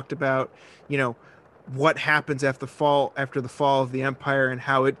 We talked about, what happens after the fall of the Empire and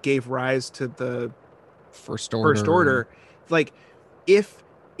how it gave rise to the First Order. Like, if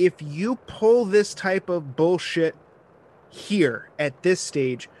you pull this type of bullshit here at this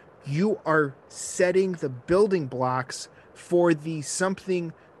stage, you are setting the building blocks for the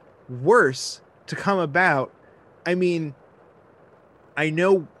something worse to come about. I mean, I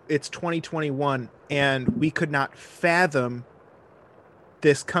know it's 2021 and we could not fathom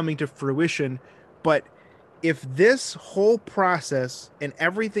this coming to fruition, but if this whole process and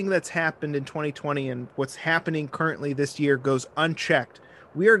everything that's happened in 2020 and what's happening currently this year goes unchecked,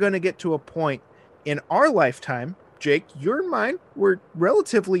 we are going to get to a point in our lifetime, Jake, you're and mine, we're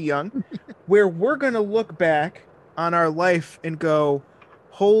relatively young, where we're going to look back on our life and go,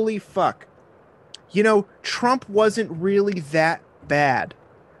 holy fuck. You know, Trump wasn't really that bad.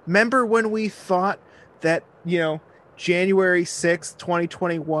 Remember when we thought that, you know, January 6th,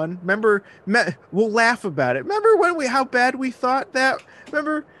 2021. We'll laugh about it. Remember how bad we thought that?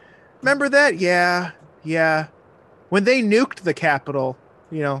 Remember that? Yeah. When they nuked the Capitol,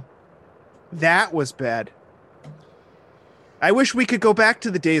 you know, that was bad. I wish we could go back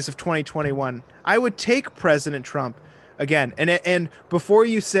to the days of 2021. I would take President Trump again. And before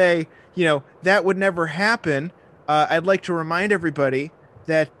you say, you know, that would never happen, I'd like to remind everybody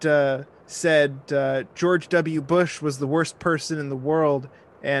that said George W. Bush was the worst person in the world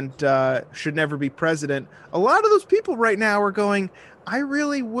and should never be president. A lot of those people right now are going, I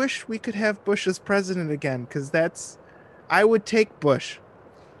really wish we could have Bush as president again, because I would take Bush.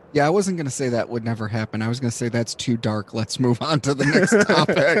 Yeah, I wasn't going to say that would never happen. I was going to say that's too dark. Let's move on to the next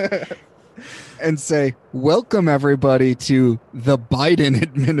topic and say, welcome everybody to the Biden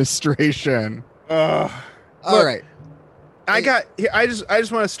administration. All right. I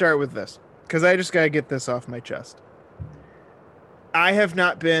just want to start with this because I just got to get this off my chest. I have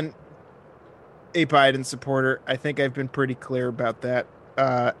not been a Biden supporter. I think I've been pretty clear about that.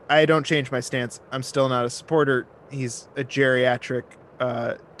 I don't change my stance. I'm still not a supporter. He's a geriatric,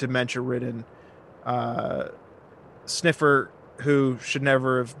 dementia-ridden sniffer who should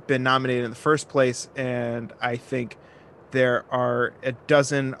never have been nominated in the first place. And I think there are a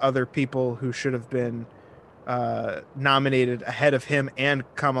dozen other people who should have been nominated ahead of him and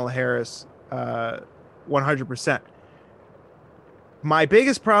Kamala Harris 100%. My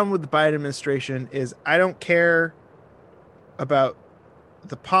biggest problem with the Biden administration is I don't care about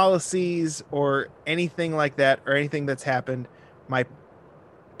the policies or anything like that or anything that's happened. My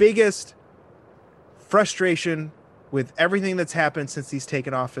biggest frustration with everything that's happened since he's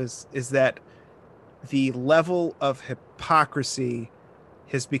taken office is that the level of hypocrisy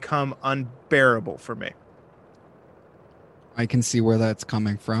has become unbearable for me. I can see where that's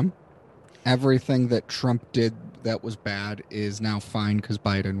coming from. Everything that Trump did that was bad is now fine because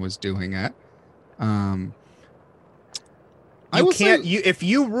Biden was doing it. If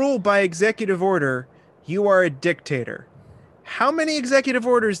you rule by executive order, you are a dictator. How many executive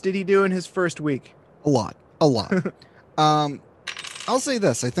orders did he do in his first week? A lot. I'll say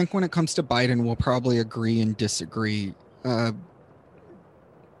this. I think when it comes to Biden, we'll probably agree and disagree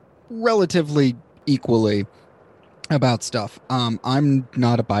relatively equally about stuff. I'm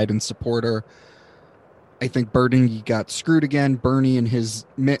not a Biden supporter. I think Bernie got screwed again. Bernie and his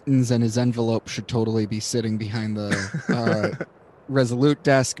mittens and his envelope should totally be sitting behind the Resolute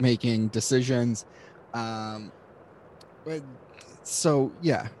desk making decisions. So,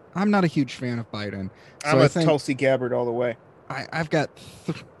 yeah, I'm not a huge fan of Biden. So I'm a Tulsi Gabbard all the way. I've got...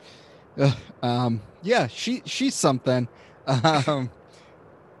 yeah, she's something. I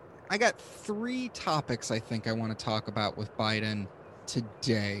got 3 topics I think I want to talk about with Biden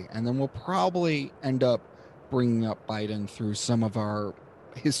today, and then we'll probably end up bringing up Biden through some of our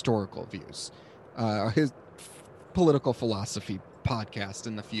historical views, his political philosophy podcast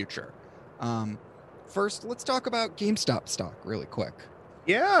in the future. First, let's talk about GameStop stock really quick.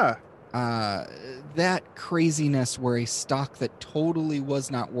 Yeah. That craziness where a stock that totally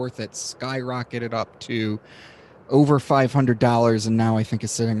was not worth it skyrocketed up to over $500, and now I think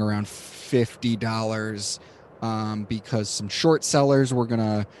is sitting around $50 because some short sellers were going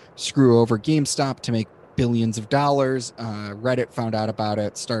to screw over GameStop to make billions of dollars. Reddit found out about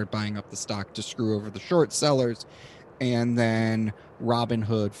it, started buying up the stock to screw over the short sellers, and then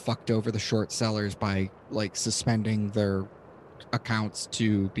Robinhood fucked over the short sellers by suspending their accounts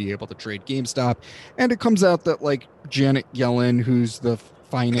to be able to trade GameStop. And it comes out that Janet Yellen, who's the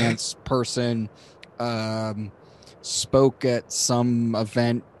finance person, spoke at some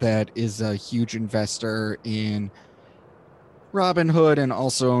event that is a huge investor in Robinhood and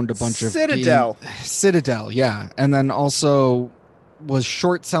also owned a bunch of Citadel, yeah. And then also was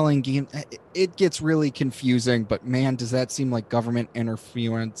short selling game. It gets really confusing, but man, does that seem like government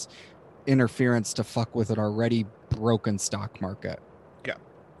interference to fuck with an already broken stock market. Yeah.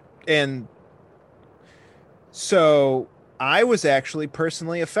 And so I was actually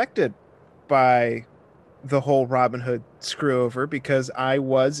personally affected by the whole Robinhood screw over because I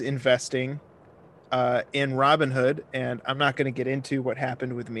was investing in Robinhood, and I'm not going to get into what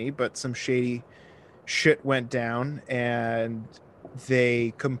happened with me, but some shady went down and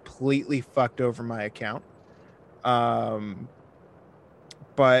they completely fucked over my account. But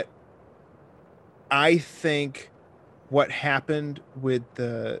I think what happened with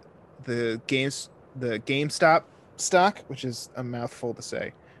the GameStop stock, which is a mouthful to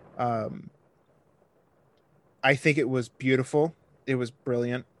say, I think it was beautiful. It was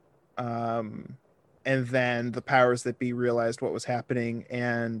brilliant. And then the powers that be realized what was happening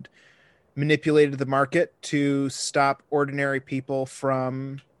and manipulated the market to stop ordinary people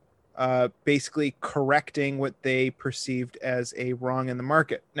from basically correcting what they perceived as a wrong in the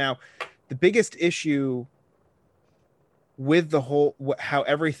market. Now, the biggest issue with the whole how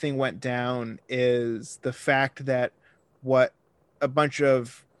everything went down is the fact that what a bunch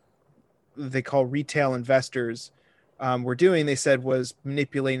of they call retail investors were doing, they said, was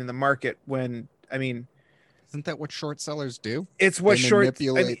manipulating the market. When isn't that what short sellers do? It's what they short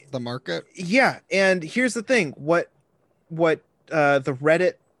manipulate the market. Yeah, and here's the thing: what the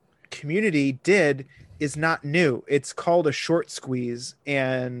Reddit community did is not new. It's called a short squeeze,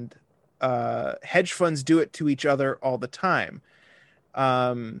 and hedge funds do it to each other all the time.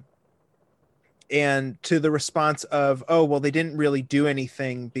 And to the response of, oh, well, they didn't really do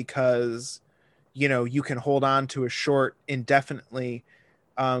anything because, you can hold on to a short indefinitely.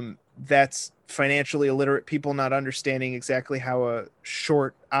 That's financially illiterate people not understanding exactly how a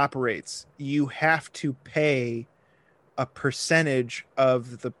short operates. You have to pay a percentage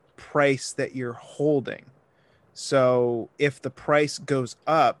of the price that you're holding. So if the price goes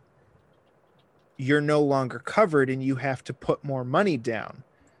up, you're no longer covered and you have to put more money down.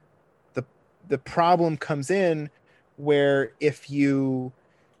 The problem comes in where if the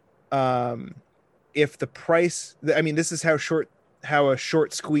price, this is how a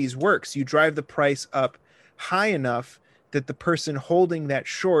short squeeze works. You drive the price up high enough that the person holding that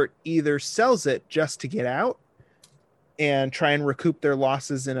short either sells it just to get out and try and recoup their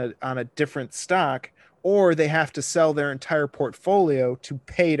losses on a different stock, or they have to sell their entire portfolio to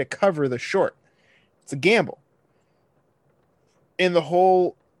pay to cover the short. It's a gamble. In the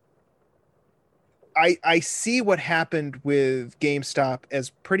whole, I see what happened with GameStop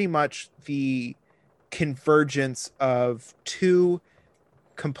as pretty much the convergence of two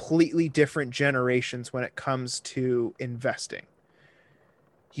completely different generations when it comes to investing.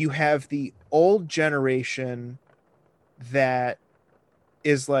 You have the old generation that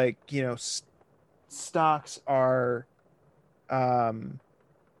is like, stocks are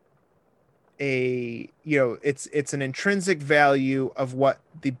it's an intrinsic value of what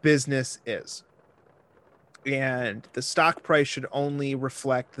the business is, and the stock price should only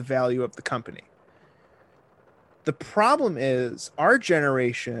reflect the value of the company. The problem is our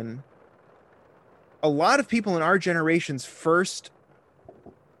generation, a lot of people in our generation's first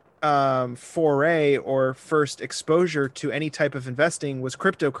foray or first exposure to any type of investing was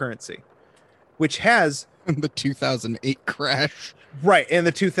cryptocurrency, which has The 2008 crash. right, and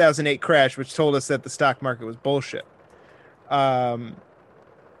the 2008 crash, which told us that the stock market was bullshit. But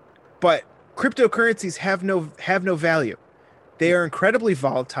cryptocurrencies have no value. They are incredibly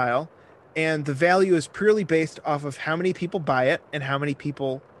volatile, and the value is purely based off of how many people buy it and how many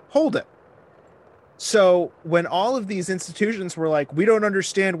people hold it. So when all of these institutions were like, we don't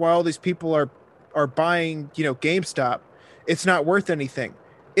understand why all these people are buying, GameStop, it's not worth anything.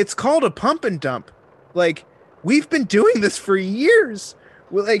 It's called a pump and dump. Like, we've been doing this for years.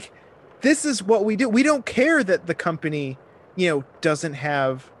 This is what we do. We don't care that the company, doesn't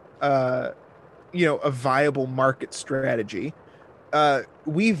have, a viable market strategy.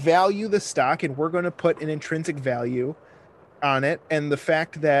 We value the stock, and we're going to put an intrinsic value on it. And the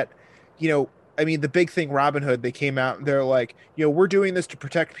fact that, the big thing, Robinhood, they came out and they're like, we're doing this to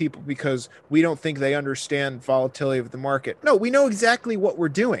protect people because we don't think they understand volatility of the market. No, we know exactly what we're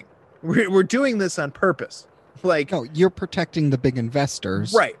doing. We're doing this on purpose. No, you're protecting the big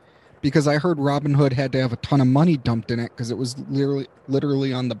investors. Right. Because I heard Robinhood had to have a ton of money dumped in it because it was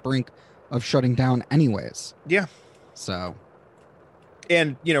literally on the brink of shutting down anyways. Yeah. So.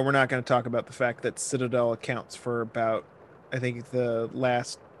 And, we're not going to talk about the fact that Citadel accounts for about, I think the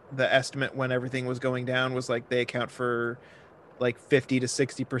estimate when everything was going down was like they account for like 50 to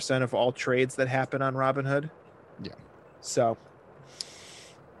 60% of all trades that happen on Robinhood. Yeah. So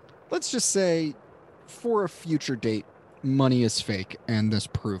let's just say for a future date, money is fake, and this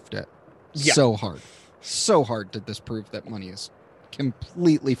proved it. Yeah. So hard did this prove that money is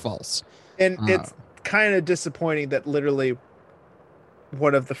completely false. And it's kind of disappointing that literally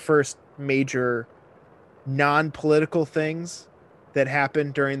one of the first major non-political things that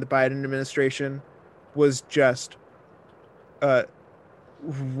happened during the Biden administration was just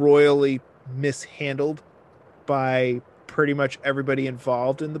royally mishandled by pretty much everybody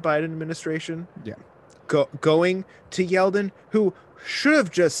involved in the Biden administration. Yeah. going to Yeldon, who should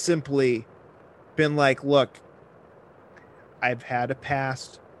have just simply been like, look, I've had a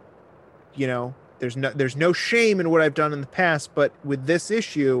past, there's no shame in what I've done in the past, but with this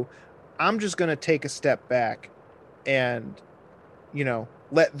issue, I'm just going to take a step back and,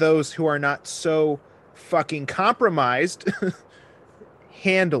 let those who are not so fucking compromised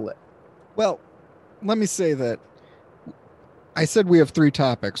handle it. Well, let me say that I said we have 3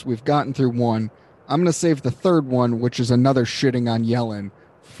 topics. We've gotten through one. I'm going to save the third one, which is another shitting on Yellen,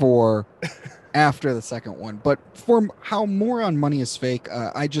 for after the second one. But for how more on money is fake,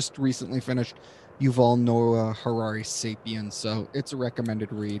 I just recently finished Yuval Noah Harari's *Sapiens*, so it's a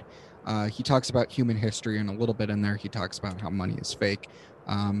recommended read. He talks about human history, and a little bit in there he talks about how money is fake.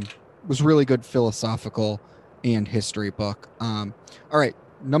 It was really good philosophical and history book. All right,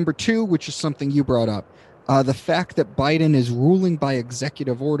 number 2, which is something you brought up. The fact that Biden is ruling by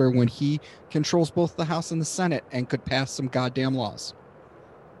executive order when he controls both the House and the Senate and could pass some goddamn laws.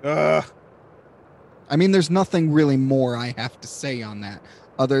 I mean, there's nothing really more I have to say on that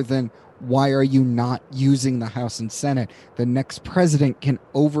other than why are you not using the House and Senate? The next president can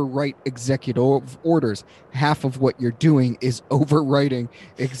overwrite executive orders. Half of what you're doing is overwriting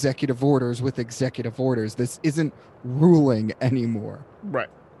executive orders with executive orders. This isn't ruling anymore. Right.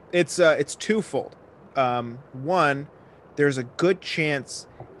 It's twofold. One, there's a good chance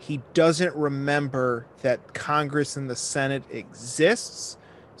he doesn't remember that Congress and the Senate exists.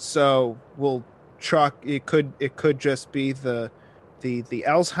 So we'll chalk. It could just be the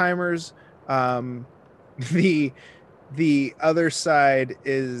Alzheimer's. The other side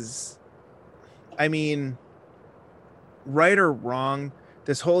is, I mean, right or wrong,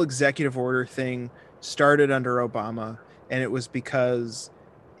 this whole executive order thing started under Obama, and it was because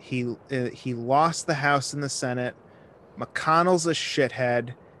he lost the House and the Senate. McConnell's a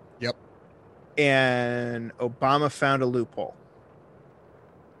shithead. Yep. And Obama found a loophole.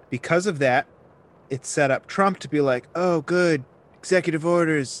 Because of that, it set up Trump to be like, oh, good, executive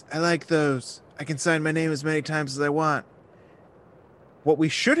orders, I like those. I can sign my name as many times as I want. What we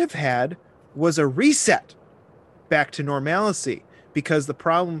should have had was a reset back to normalcy, because the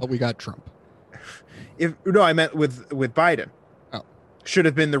problem... But we got Trump. I meant with Biden. Oh. Should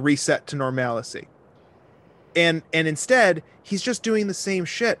have been the reset to normalcy. And instead, he's just doing the same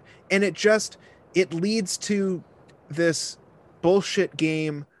shit. And it leads to this bullshit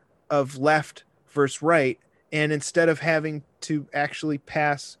game of left versus right. And instead of having to actually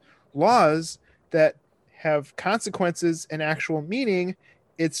pass laws that have consequences and actual meaning,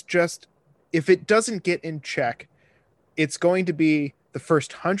 it's just, if it doesn't get in check, it's going to be the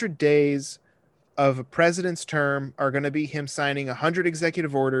first 100 days of a president's term are going to be him signing 100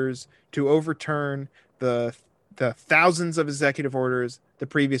 executive orders to overturn the thousands of executive orders the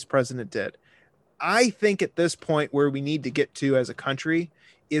previous president did. I think at this point where we need to get to as a country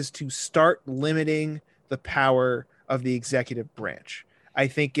is to start limiting the power of the executive branch. I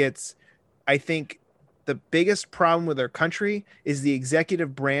think the biggest problem with our country is the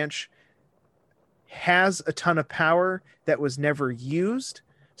executive branch has a ton of power that was never used.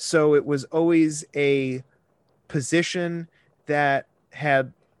 So it was always a position that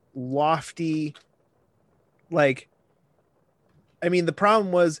had lofty, the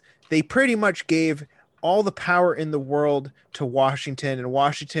problem was they pretty much gave all the power in the world to Washington, and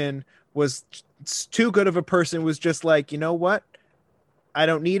Washington was too good of a person, was just like, you know what? I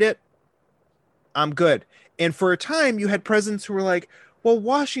don't need it. I'm good. And for a time, you had presidents who were like, well,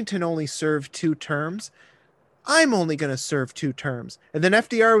 Washington only served 2 terms. I'm only going to serve 2 terms. And then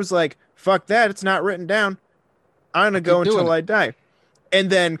FDR was like, fuck that. It's not written down. I'm going to go until I die. And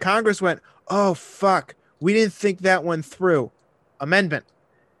then Congress went, oh, fuck. We didn't think that one through. Amendment.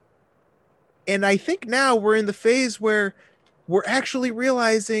 And I think now we're in the phase where we're actually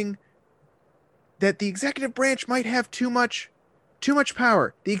realizing that the executive branch might have too much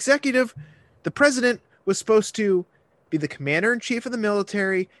power. The president was supposed to be the commander-in-chief of the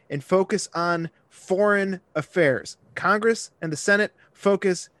military and focus on foreign affairs. Congress and the Senate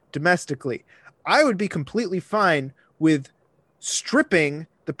focus domestically. I would be completely fine with stripping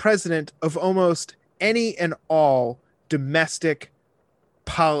the president of almost any and all domestic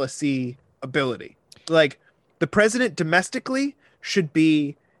policy ability. Like, the president domestically should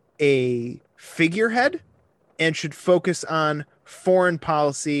be a figurehead and should focus on foreign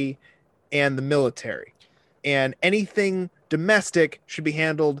policy and the military. And anything domestic should be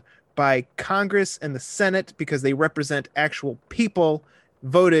handled by Congress and the Senate because they represent actual people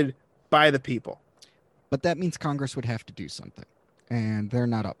voted by the people. But that means Congress would have to do something, and they're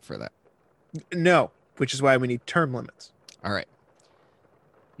not up for that. No, which is why we need term limits. All right.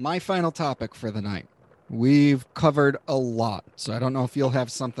 My final topic for the night. We've covered a lot, so I don't know if you'll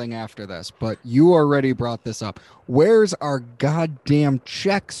have something after this, but you already brought this up. Where's our goddamn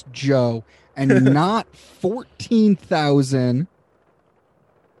checks, Joe? And not 14,000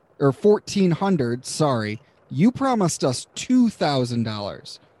 or 1,400, sorry. You promised us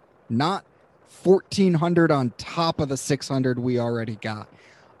 $2,000, not 1,400 on top of the 600 we already got.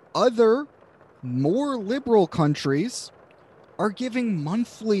 Other more liberal countries are giving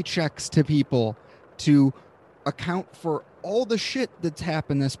monthly checks to people to account for all the shit that's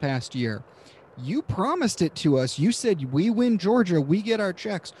happened this past year. You promised it to us. You said we win Georgia, we get our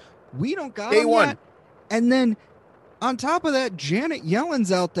checks. We don't got them yet. And then on top of that, Janet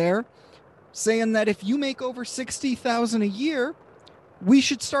Yellen's out there saying that if you make over 60,000 a year, we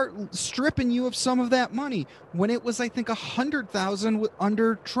should start stripping you of some of that money, when it was, I think, 100,000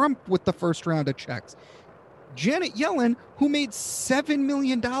 under Trump with the first round of checks. Janet Yellen, who made $7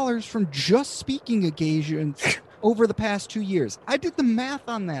 million from just speaking engagements over the past 2 years. I did the math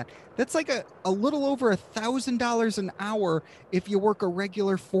on that. That's like a little over $1,000 an hour if you work a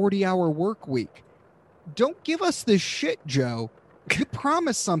regular 40-hour work week. Don't give us this shit, Joe. You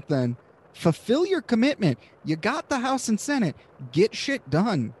promised something. Fulfill your commitment. You got the House and Senate. Get shit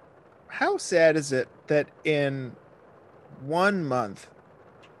done. How sad is it that in 1 month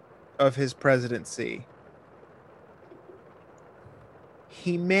of his presidency,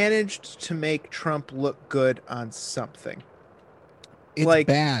 he managed to make Trump look good on something? It's like,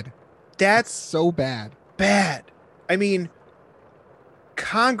 bad. That's so bad. Bad. I mean,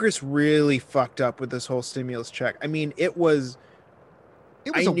 Congress really fucked up with this whole stimulus check. I mean, I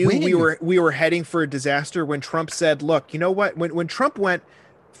knew win. we were heading for a disaster when Trump said, look, you know what? When Trump went,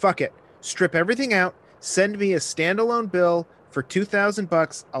 fuck it, strip everything out, send me a standalone bill for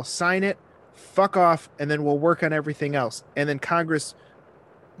 $2,000, I'll sign it, fuck off, and then we'll work on everything else. And then Congress...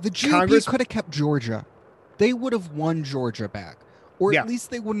 The GOP could have kept Georgia. They would have won Georgia back. Or at least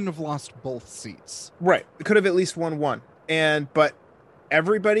they wouldn't have lost both seats. Right. It could have at least won one. But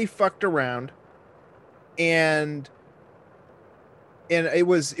everybody fucked around. And it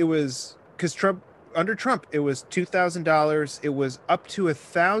was because under Trump, it was $2,000. It was up to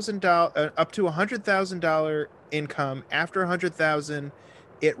 $1,000, up to $100,000 income. After $100,000,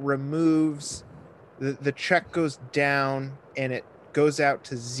 it removes the check goes down and it goes out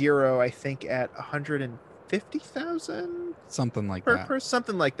to zero. I think at 150,000, something like per that. person,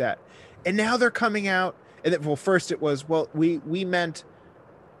 something like that. And now they're coming out. And then, well, first it was, well, we meant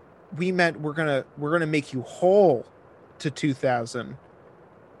we're gonna make you whole to 2,000,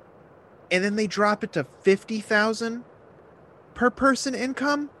 and then they drop it to 50,000 per person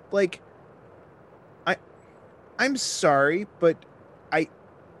income. Like, I'm sorry, but I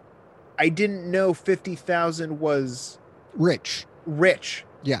didn't know 50,000 was rich.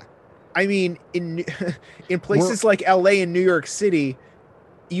 Yeah, I mean, in places like LA and New York City,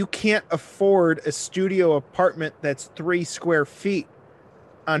 you can't afford a studio apartment that's 3 square feet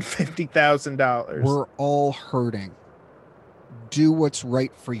on $50,000. We're all hurting. Do what's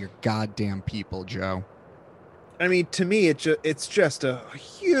right for your goddamn people, Joe. I mean, to me, it's just a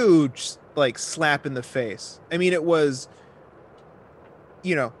huge like slap in the face. I mean, it was,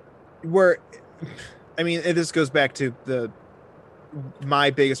 this goes back to my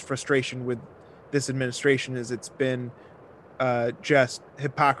biggest frustration with this administration is it's been just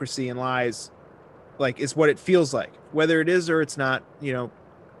hypocrisy and lies, like, is what it feels like. Whether it is or it's not,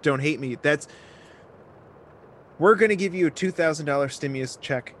 don't hate me. We're going to give you a $2,000 stimulus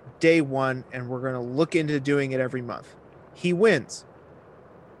check day one, and we're going to look into doing it every month. He wins.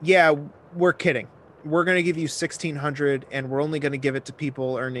 Yeah, we're kidding. We're going to give you $1,600, and we're only going to give it to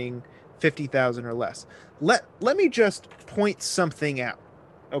people earning $50,000 or less. Let me just point something out,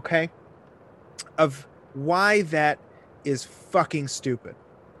 okay, of why that is fucking stupid.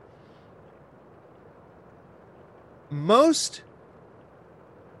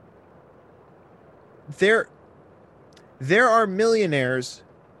 There are millionaires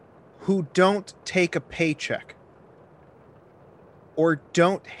who don't take a paycheck or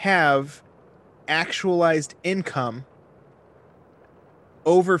don't have actualized income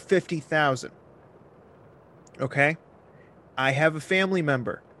over 50,000. Okay? I have a family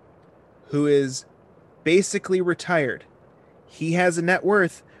member who is basically retired. He has a net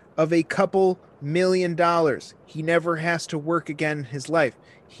worth of a couple $1 million. He never has to work again in his life.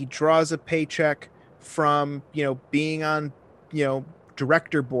 He draws a paycheck from, being on,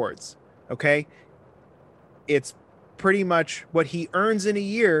 director boards. Okay? It's pretty much what he earns in a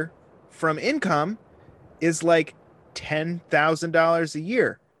year from income is like $10,000 a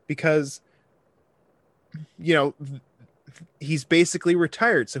year because, he's basically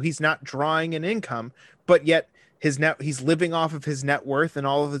retired. So he's not drawing an income, but yet he's living off of his net worth and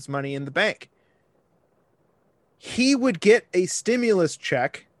all of his money in the bank. He would get a stimulus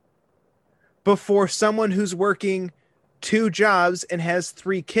check before someone who's working 2 jobs and has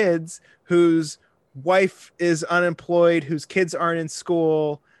 3 kids, whose wife is unemployed, whose kids aren't in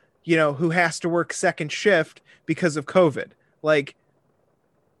school, who has to work second shift because of COVID. Like,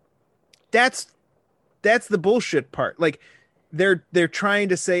 that's the bullshit part. Like, they're trying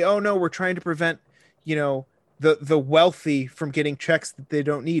to say, oh no, we're trying to prevent, the wealthy from getting checks that they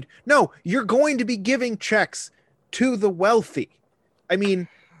don't need. No, you're going to be giving checks to the wealthy. I mean,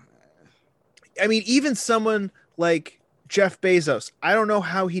 even someone like Jeff Bezos, I don't know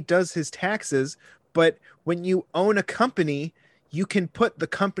how he does his taxes, but when you own a company, you can put the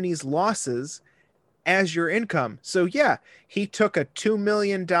company's losses as your income. So yeah, he took a $2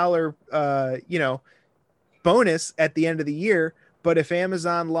 million, bonus at the end of the year. But if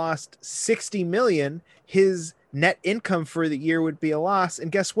Amazon lost 60 million, his net income for the year would be a loss.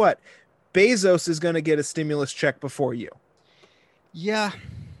 And guess what? Bezos is going to get a stimulus check before you. Yeah.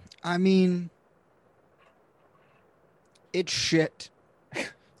 I mean, it's shit.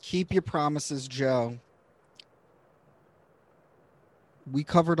 Keep your promises, Joe. We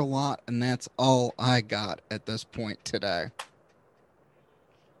covered a lot, and that's all I got at this point today.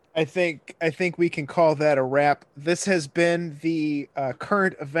 I think we can call that a wrap. This has been the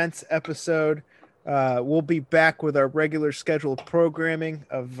current events episode. We'll be back with our regular scheduled programming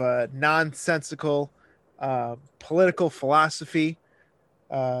of nonsensical political philosophy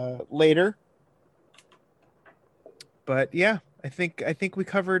later. But yeah, I think we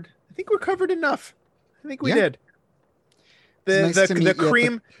covered enough. I think we did.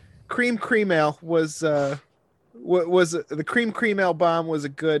 The cream ale was the cream ale bomb was a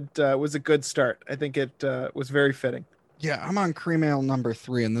good start. I think it was very fitting. Yeah, I'm on cream ale number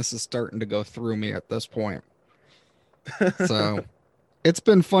 3, and this is starting to go through me at this point. So it's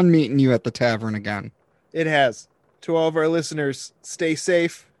been fun meeting you at the tavern again. It has. To all of our listeners, stay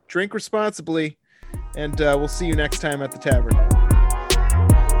safe, drink responsibly, and we'll see you next time at the tavern.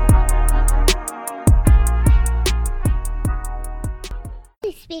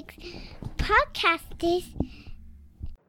 Speaks podcast is